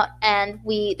hanging out, and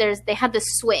they had this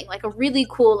swing, like a really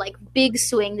cool like big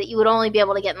swing that you would only be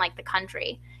able to get in like the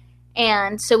country.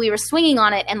 And so we were swinging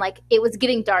on it, and like it was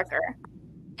getting darker,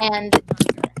 and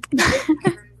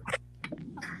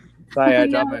sorry, I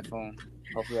dropped my phone.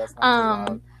 Hopefully that's not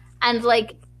too loud. And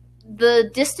like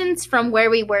the distance from where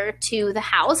we were to the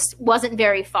house wasn't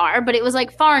very far, but it was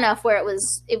like far enough where it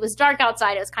was dark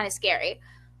outside. It was kind of scary.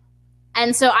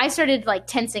 And so I started like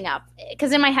tensing up,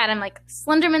 because in my head I'm like,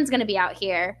 Slenderman's going to be out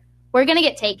here. We're going to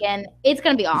get taken. It's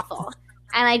going to be awful.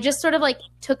 And I just sort of like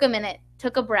took a minute,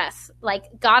 took a breath, like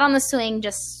got on the swing,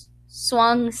 just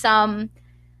swung some,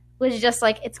 was just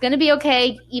like, it's going to be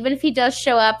okay. Even if he does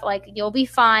show up, like you'll be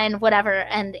fine, whatever.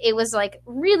 And it was like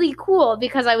really cool,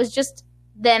 because I was just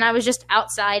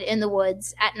outside in the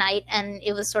woods at night, and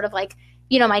it was sort of like,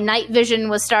 you know, my night vision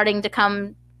was starting to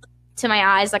come to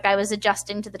my eyes, like I was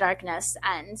adjusting to the darkness,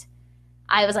 and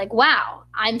I was like, wow,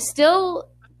 I'm still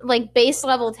like base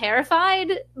level terrified,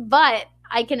 but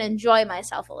I can enjoy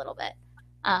myself a little bit.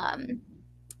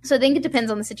 So I think it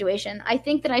depends on the situation. I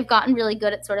think that I've gotten really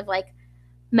good at sort of like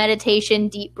meditation,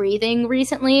 deep breathing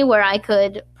recently, where I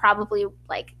could probably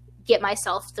like get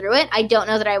myself through it. I don't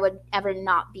know that I would ever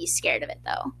not be scared of it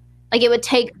though. Like it would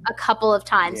take a couple of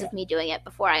times of me doing it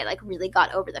before I like really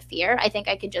got over the fear. I think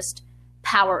I could just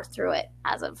power through it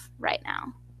as of right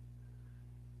now.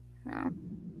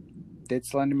 Did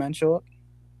Slenderman show up?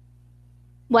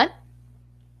 What?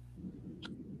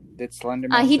 Did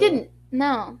Slenderman he show didn't. up?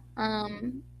 No.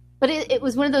 But it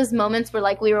was one of those moments where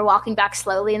like we were walking back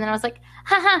slowly, and then I was like,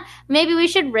 haha, maybe we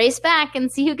should race back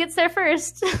and see who gets there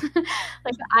first.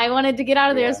 Like I wanted to get out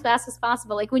of there as fast as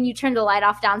possible. Like when you turn the light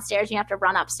off downstairs, you have to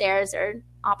run upstairs or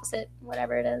opposite,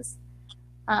 whatever it is.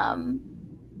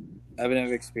 I've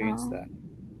never experienced that.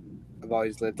 I've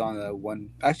always lived on a one.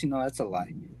 Actually, no, that's a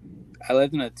lie. I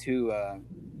lived in a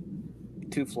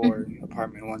two-floor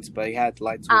apartment once, but it had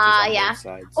light switches on both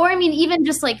sides. Or I mean, even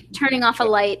just like turning off a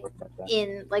light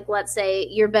in, like, let's say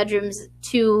your bedroom's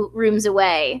 2 rooms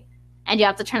away, and you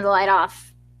have to turn the light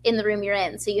off in the room you're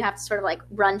in, so you have to sort of like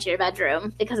run to your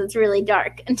bedroom because it's really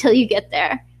dark until you get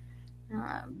there.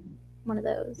 One of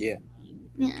those. Yeah.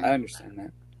 I understand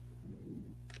that.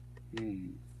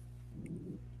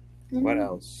 What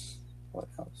else?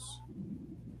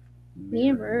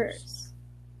 Mirrors.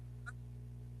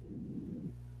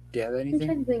 Do you have anything?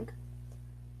 I'm trying to think.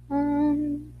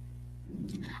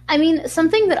 I mean,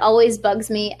 something that always bugs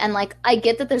me, and like I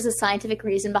get that there's a scientific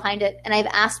reason behind it, and I've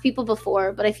asked people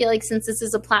before, but I feel like since this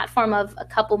is a platform of a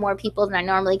couple more people than I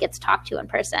normally get to talk to in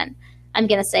person, I'm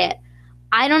gonna say it.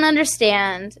 I don't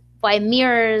understand why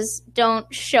mirrors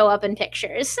don't show up in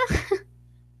pictures.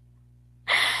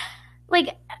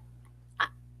 Like,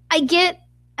 I get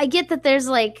that there's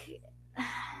like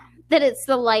that it's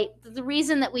the light. The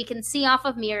reason that we can see off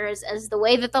of mirrors is the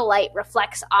way that the light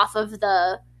reflects off of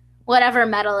the whatever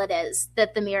metal it is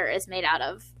that the mirror is made out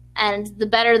of. And the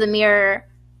better the mirror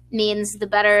means the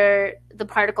better the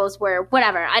particles were,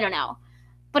 whatever, I don't know.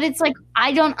 But it's like,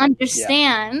 I don't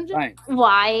understand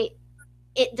why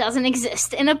it doesn't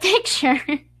exist in a picture.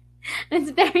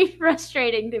 It's very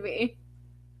frustrating to me.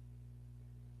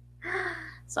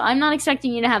 So I'm not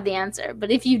expecting you to have the answer, but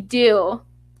if you do,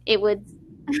 it would...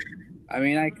 I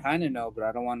mean, I kind of know, but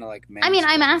I don't want to like mansplain. I mean,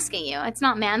 I'm asking you. It's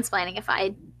not mansplaining if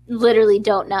I literally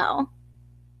don't know.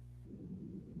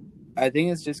 I think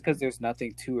it's just because there's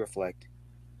nothing to reflect.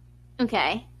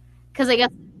 Okay. Because I guess...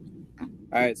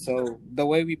 Alright, so the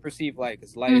way we perceive light,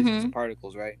 because light is just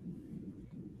particles, right?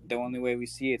 The only way we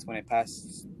see it's when it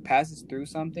passes through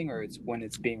something, or it's when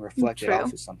it's being reflected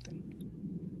off of something.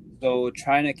 So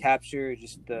trying to capture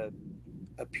just a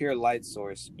a pure light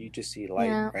source, you just see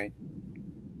light, Yeah. right?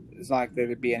 It's not like there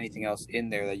would be anything else in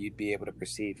there that you'd be able to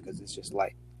perceive because it's just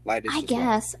light. Light is I just light.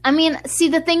 guess. I mean, see,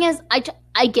 the thing is,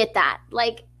 I get that.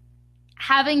 Like,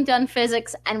 having done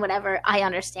physics and whatever, I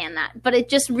understand that. But it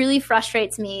just really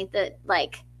frustrates me that,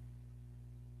 like,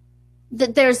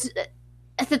 that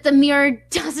the mirror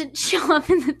doesn't show up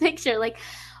in the picture. Like,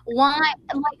 why?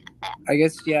 Like, I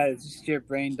guess, yeah, it's just your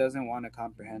brain doesn't want to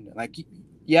comprehend it. Like,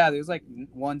 yeah, there's like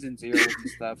ones and zeros and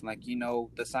stuff, and like, you know,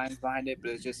 the science behind it,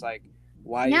 but it's just like,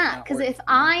 why? yeah, because if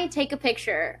I take a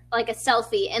picture, like a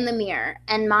selfie in the mirror,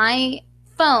 and my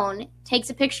phone takes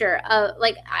a picture of,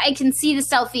 like, I can see the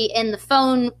selfie in the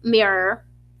phone mirror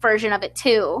version of it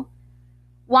too.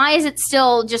 Why is it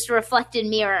still just a reflected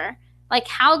mirror? Like,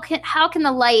 how can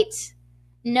the light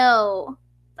know?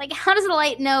 Like, how does the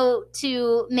light know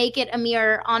to make it a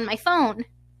mirror on my phone?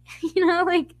 You know,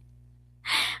 like,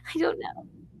 I don't know.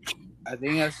 I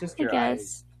think that's just I your guess.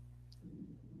 eyes.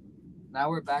 Now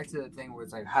we're back to the thing where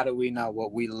it's like, how do we know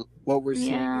what we're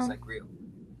seeing Yeah. is like real?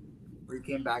 We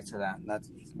came back to that. And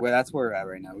that's where we're at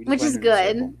right now. We just Which went is in a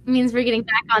good. circle. It means we're getting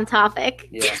back on topic.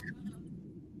 Yeah,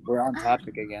 we're on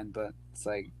topic again, but it's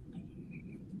like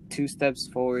 2 steps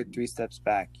forward, 3 steps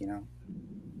back. You know,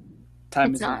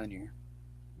 time It's isn't not. linear.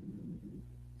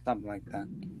 Something like that.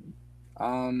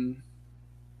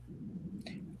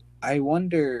 I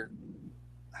wonder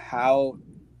how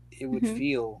it would Mhm.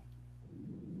 feel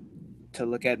to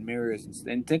look at mirrors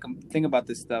and think about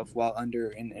this stuff while under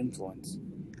an influence.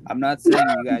 I'm not saying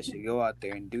you guys should go out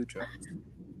there and do drugs.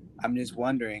 I'm just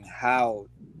wondering how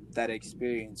that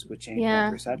experience would change Yeah.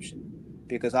 my perception.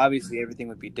 Because obviously everything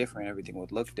would be different, everything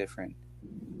would look different.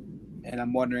 And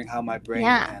I'm wondering how my brain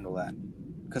Yeah. would handle that.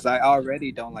 Because I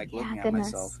already don't like looking Yeah, at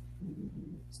goodness. myself.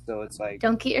 So it's like,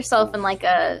 Don't get yourself in like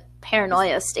a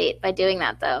paranoia state by doing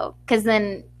that, though, because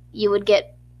then you would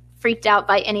get freaked out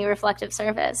by any reflective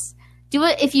surface. Do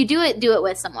it if you do it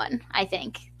with someone, I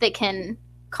think, that can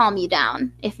calm you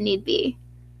down if need be.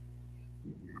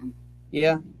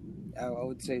 yeah, I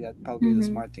would say that'd probably be the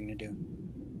Mhm. smart thing to do.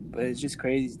 But it's just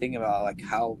crazy to think about like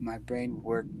how my brain would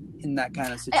work in that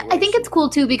kind of situation. I think it's cool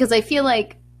too because I feel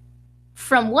like,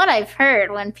 from what I've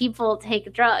heard, when people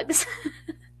take drugs,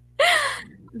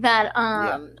 that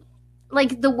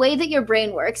like the way that your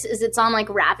brain works is it's on like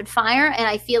rapid fire, and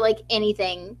I feel like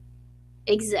anything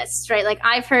exists, right? Like,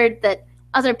 I've heard that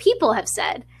other people have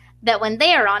said that when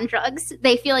they are on drugs,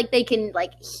 they feel like they can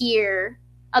like hear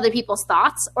other people's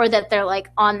thoughts, or that they're like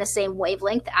on the same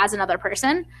wavelength as another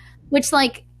person, which,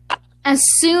 like, as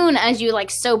soon as you like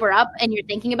sober up and you're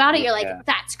thinking about it, you're like, Yeah.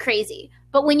 that's crazy.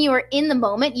 But when you were in the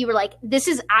moment, you were like, this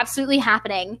is absolutely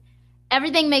happening.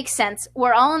 Everything makes sense.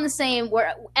 We're all in the same,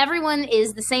 everyone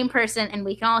is the same person, and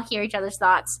we can all hear each other's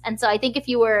thoughts. And so I think if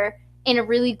you were in a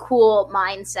really cool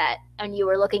mindset and you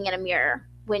were looking in a mirror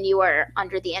when you were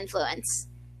under the influence,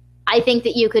 I think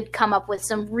that you could come up with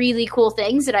some really cool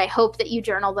things that I hope that you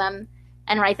journal them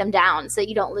and write them down so that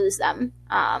you don't lose them.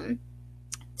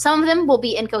 Some of them will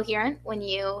be incoherent when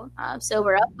you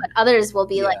sober up, but others will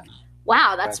be Yeah. like,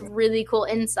 wow, that's Exactly. really cool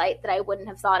insight that I wouldn't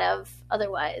have thought of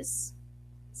otherwise.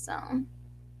 So,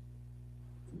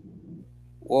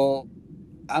 Well,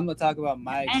 I'm gonna talk about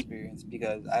my experience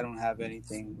because I don't have any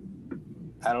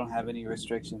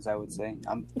restrictions, I would say.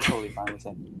 I'm totally fine with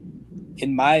it.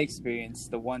 In my experience,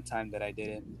 the one time that I did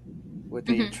it with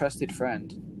a Mhm. trusted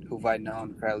friend who I'd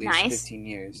known for at least Nice. 15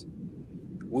 years,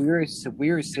 we were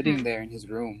sitting Mhm. there in his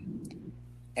room,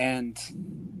 and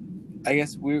I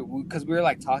guess because we were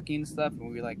like talking and stuff,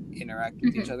 and we like interact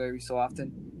with each Mhm. other every so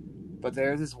often. But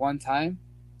there was this one time,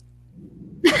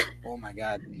 oh my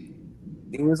god,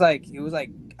 it was like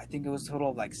I think it was a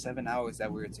total of like 7 hours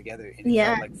that we were together, and it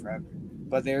Yeah. felt like forever.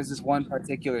 But there was this one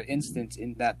particular instance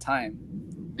in that time,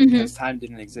 Mhm. because time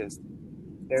didn't exist.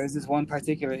 There was this one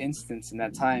particular instance in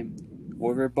that time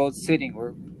where we're both sitting.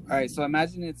 All right. So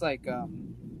imagine it's like a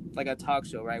talk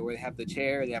show, right? Where they have the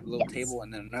chair, they have a little Yes. table,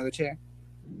 and then another chair.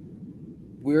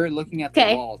 We were looking at the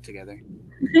Okay. wall together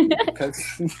because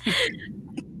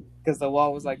the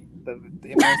wall was like the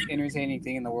most entertaining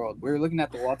thing in the world. We were looking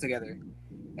at the wall together,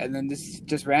 and then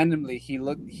just randomly he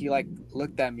looked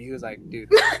at me. He was like, "Dude,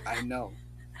 I know."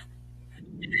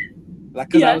 Like,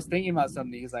 because I Yeah. was thinking about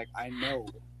something. He's like, "I know."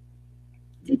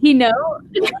 Did he know?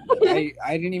 Like,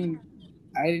 I didn't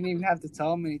even have to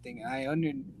tell him anything. I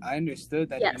understood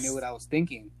that Yes. he knew what I was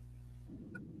thinking.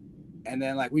 And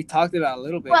then like we talked about it a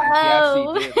little bit, Whoa. and he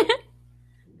actually did.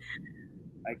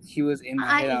 Like, he was in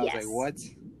my head. I was yes. like, "What?"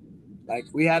 Like,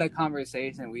 we had a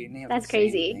conversation. We didn't have That's to say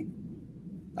crazy. anything.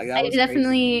 Like, that I was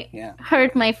definitely crazy. Yeah.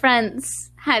 heard my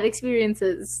friends had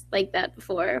experiences like that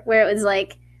before, where it was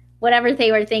like whatever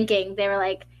they were thinking, they were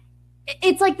like,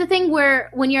 it's like the thing where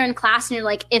when you're in class and you're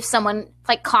like, if someone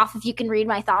like cough, if you can read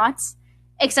my thoughts,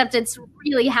 except it's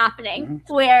really happening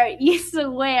where you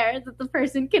swear that the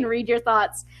person can read your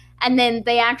thoughts and then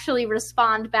they actually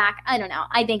respond back. I don't know.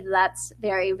 I think that's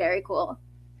very, very cool.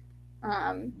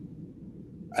 I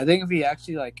think if he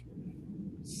actually like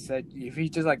said, if he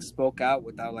just like spoke out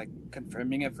without like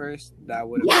confirming it first, that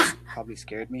would have probably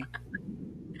scared me.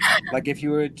 Like if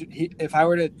I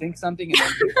were to think something and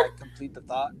then he like complete the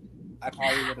thought, I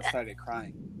probably would have started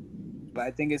crying. But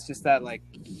I think it's just that like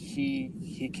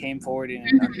he came forward in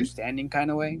an understanding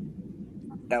kind of way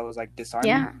that was like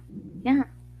disarming. Yeah.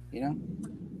 You know,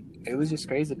 it was just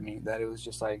crazy to me that it was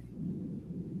just like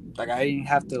I didn't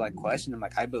have to like question him.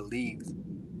 Like I believed.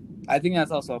 I think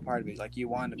that's also a part of it. Like you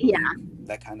want to believe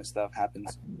that kind of stuff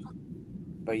happens.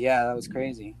 But yeah, that was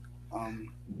crazy.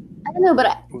 I don't know, but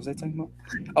what was I talking about?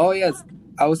 Oh yes,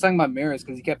 I was talking about mirrors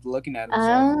because he kept looking at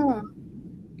himself.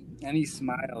 And he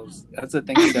smiles. That's the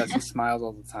thing he does. He smiles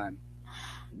all the time.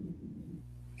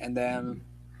 And then,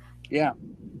 yeah.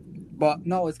 But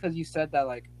no, it's because you said that,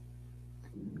 like,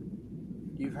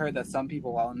 you've heard that some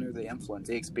people, while under the influence,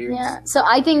 they experience. Yeah. So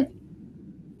I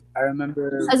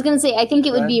remember. I was going to say, I think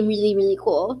it would be really, really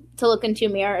cool to look into a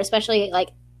mirror, especially, like,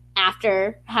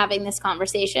 after having this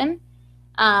conversation.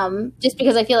 Just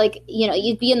because I feel like, you know,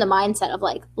 you'd be in the mindset of,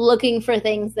 like, looking for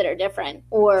things that are different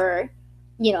or,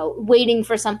 you know, waiting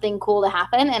for something cool to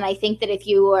happen. And I think that if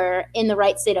you were in the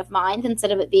right state of mind,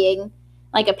 instead of it being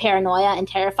like a paranoia and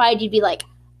terrified, you'd be like,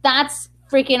 that's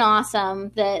freaking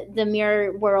awesome that the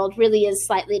mirror world really is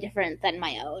slightly different than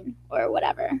my own or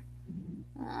whatever.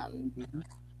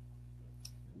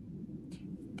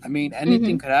 I mean,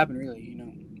 anything could happen, really, you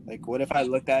know. Like, what if I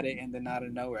looked at it and then out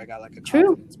of nowhere I got like a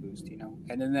confidence boost, you know?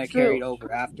 And then that carried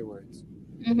over afterwards.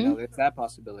 You know, there's that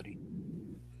possibility.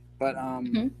 But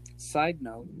side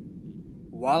note,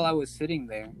 while I was sitting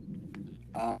there,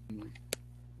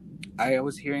 I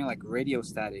was hearing like radio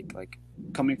static, like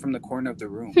coming from the corner of the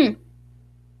room.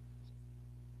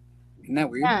 Isn't that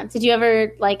weird? Yeah. Did you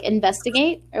ever like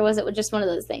investigate, or was it just one of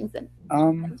those things? That...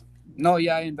 No,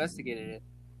 yeah, I investigated it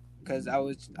because I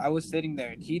was sitting there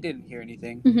and he didn't hear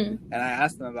anything, and I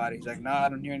asked him about it. He's like, "No, I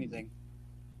don't hear anything."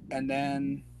 And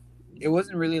then it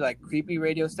wasn't really like creepy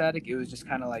radio static. It was just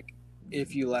kind of like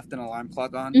if you left an alarm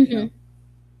clock on, you know,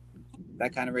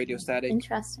 that kind of radio static.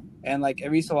 Interesting. And like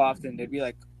every so often there'd be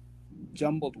like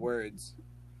jumbled words,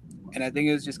 and I think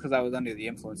it was just because I was under the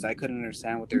influence. I couldn't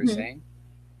understand what they were saying.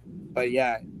 But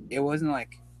yeah, it wasn't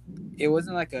like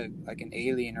an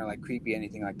alien or like creepy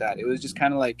anything like that. It was just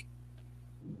kind of like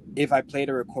if I played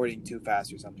a recording too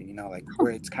fast or something, you know, like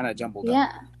where it's kind of jumbled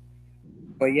up.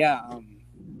 But yeah,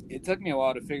 it took me a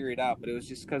while to figure it out, but it was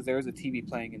just because there was a TV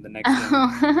playing in the next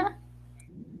room.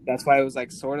 That's why it was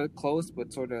like sort of close,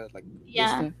 but sort of like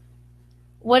distant.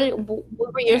 What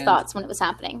were your thoughts when it was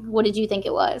happening? What did you think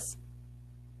it was?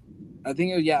 I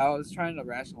think I was trying to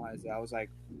rationalize it. I was like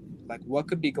what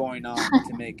could be going on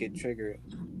to make it trigger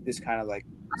this kind of like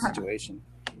situation?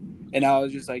 And I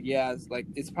was just like, yeah,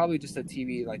 it's probably just a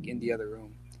TV like in the other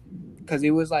room, because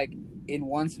it was like in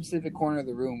one specific corner of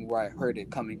the room where I heard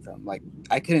it coming from. Like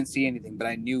I couldn't see anything, but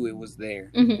I knew it was there.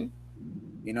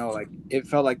 You know, like it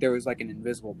felt like there was like an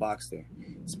invisible box there.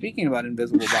 Speaking about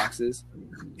invisible boxes,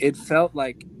 it felt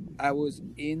like I was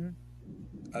in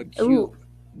a cube,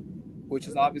 which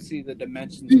is obviously the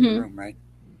dimensions of the room, right?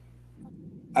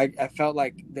 I felt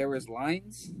like there was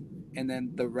lines, and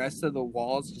then the rest of the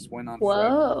walls just went on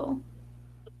forever.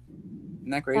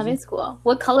 Isn't that crazy? That is cool.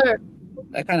 What color?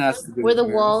 That kind of has to do were the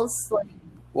walls like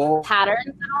patterns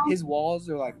at all? His walls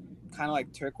are like kind of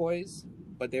like turquoise,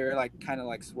 but they're like kind of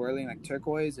like swirling like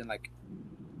turquoise and like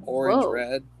orange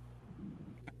red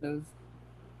kind of.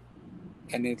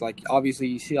 And it's like obviously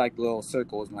you see like little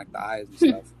circles and like the eyes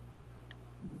and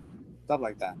stuff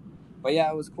like that. But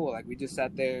yeah, it was cool. Like we just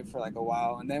sat there for like a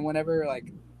while, and then whenever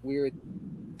like we were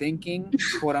thinking,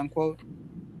 quote unquote,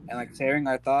 and like sharing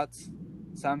our thoughts,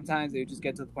 sometimes it would just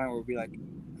get to the point where we'd be like,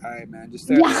 all right, man, just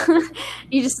stare at it.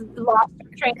 You just lost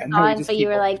your train of thought, but you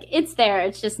were like, it's there,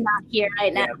 it's just not here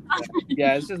right now.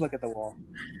 Yeah, let's just look at the wall.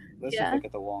 Let's just look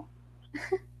at the wall.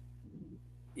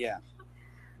 Yeah.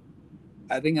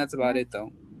 I think that's about it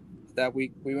though. That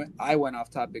I went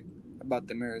off topic about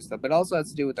the mirror stuff, but it also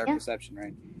has to do with our perception,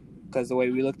 right? Because the way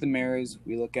we look at the mirrors,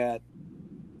 we look at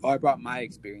I brought my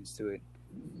experience to it.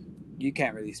 You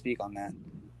can't really speak on that.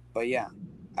 But yeah,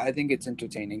 I think it's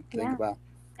entertaining to think about.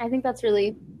 I think that's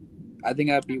really... I think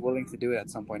I'd be willing to do it at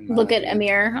some point in my life. Look at a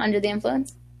mirror under the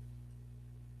influence?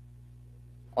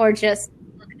 Or just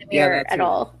look at the mirror at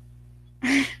all?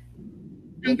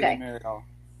 Look at the mirror at all.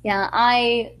 Yeah,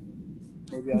 I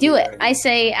Maybe I'll do that it. right I now.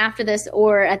 say after this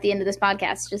or at the end of this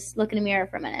podcast, just look in a mirror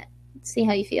for a minute. See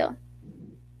how you feel.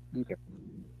 Okay.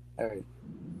 All right.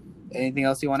 Anything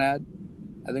else you want to add?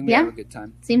 I think we Yeah. have a good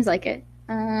time. Seems like it.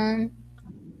 Mhm.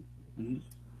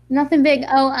 Nothing big.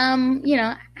 Oh,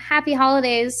 happy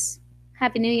holidays.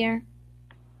 Happy New Year.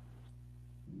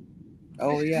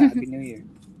 Oh yeah, Happy New Year.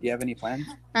 Do you have any plans?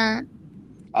 Uh,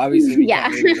 Obviously, we yeah.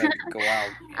 can't really like go out.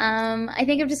 I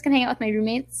think I'm just gonna hang out with my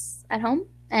roommates at home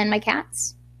and my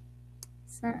cats.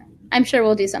 So I'm sure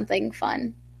we'll do something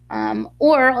fun.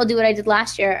 Or I'll do what I did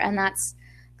last year, and that's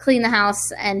clean the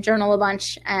house and journal a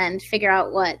bunch and figure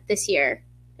out what this year,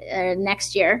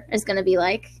 next year is going to be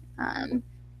like,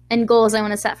 and goals I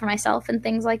want to set for myself and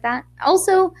things like that.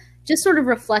 Also, just sort of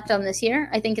reflect on this year.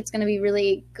 I think it's going to be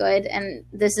really good, and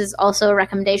this is also a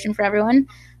recommendation for everyone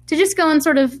to just go and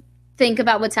sort of think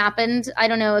about what's happened. I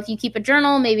don't know if you keep a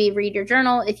journal, maybe read your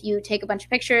journal. If you take a bunch of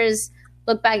pictures,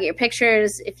 look back at your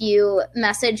pictures. If you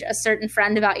message a certain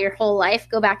friend about your whole life,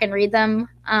 go back and read them.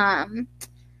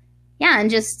 And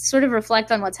just sort of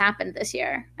reflect on what's happened this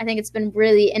year. I think it's been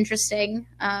really interesting,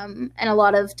 and a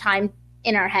lot of time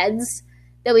in our heads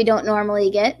that we don't normally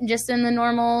get just in the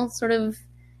normal sort of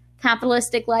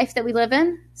capitalistic life that we live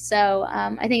in. So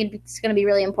I think it's going to be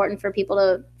really important for people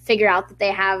to figure out that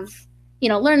they have,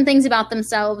 learn things about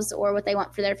themselves or what they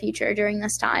want for their future during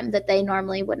this time that they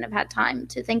normally wouldn't have had time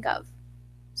to think of.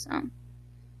 So,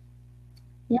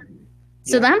 yeah.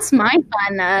 So that's my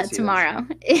fun tomorrow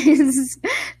is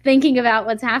thinking about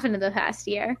what's happened in the past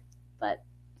year. But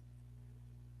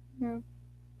yeah.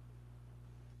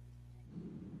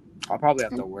 I'll probably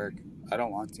have to work. I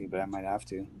don't want to, but I might have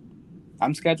to.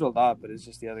 I'm scheduled up, but it's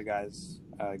just the other guys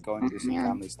going through some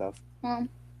family stuff. Well,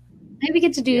 maybe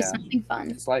get to do something fun.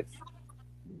 It's life.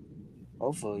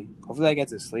 Hopefully I get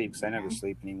to sleep because I never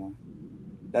sleep anymore.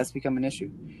 That's become an issue.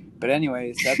 But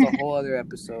anyways, that's a whole other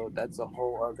episode. That's a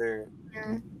whole other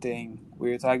thing. We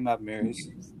were talking about mirrors,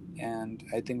 and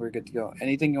I think we're good to go.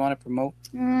 Anything you want to promote?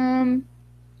 No,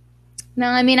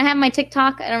 I mean, I have my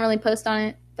TikTok. I don't really post on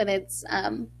it, but it's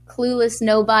Clueless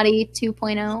Nobody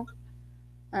 2.0.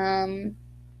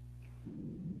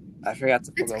 I forgot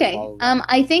to. It's okay.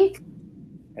 I think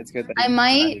it's good. That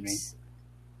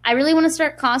I really want to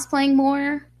start cosplaying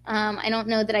more. I don't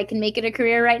know that I can make it a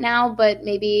career right now, but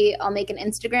maybe I'll make an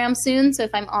Instagram soon. So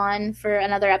if I'm on for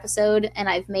another episode and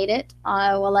I've made it,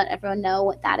 I will let everyone know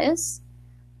what that is.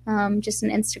 Just an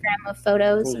Instagram of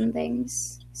photos and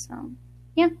things. So,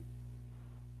 yeah.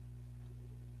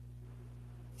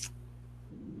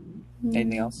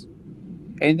 Anything else?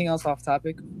 Anything else off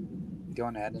topic? Do you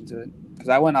want to add into it? Because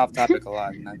I went off topic a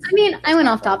lot. And I went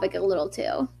off topic a little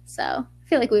too. So I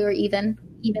feel like we were even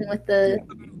with the...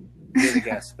 You're the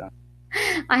guest, though.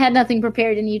 I had nothing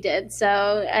prepared and you did,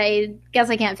 so I guess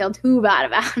I can't feel too bad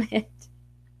about it.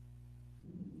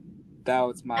 That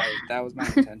was my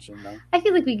intention, though. I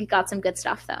feel like we got some good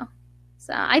stuff, though.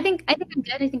 So I think I'm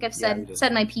good. I think I've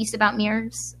said my piece about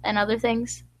mirrors and other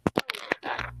things.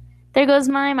 There goes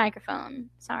my microphone.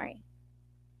 Sorry.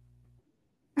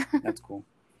 That's cool.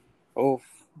 Oh,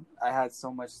 I had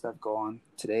so much stuff go on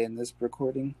today in this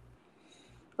recording.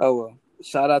 Oh well.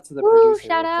 Shout out to the producer.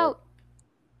 Shout out.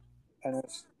 I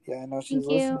know she's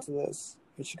listening to this.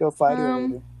 You should go fight her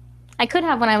later. I could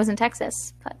have when I was in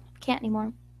Texas, but can't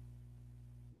anymore.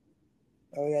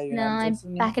 Oh yeah,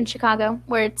 I'm back in Chicago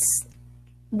where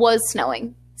was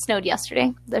snowing. It snowed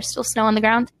yesterday. There's still snow on the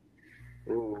ground.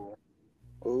 Ooh.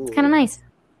 It's kind of nice.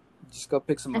 Just go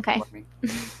pick some up for me.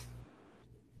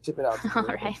 Ship it out. All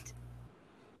right.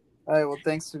 All right. Well,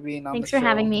 thanks for being on. Thanks for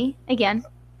having me again.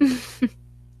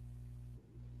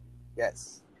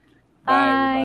 Yes. Bye.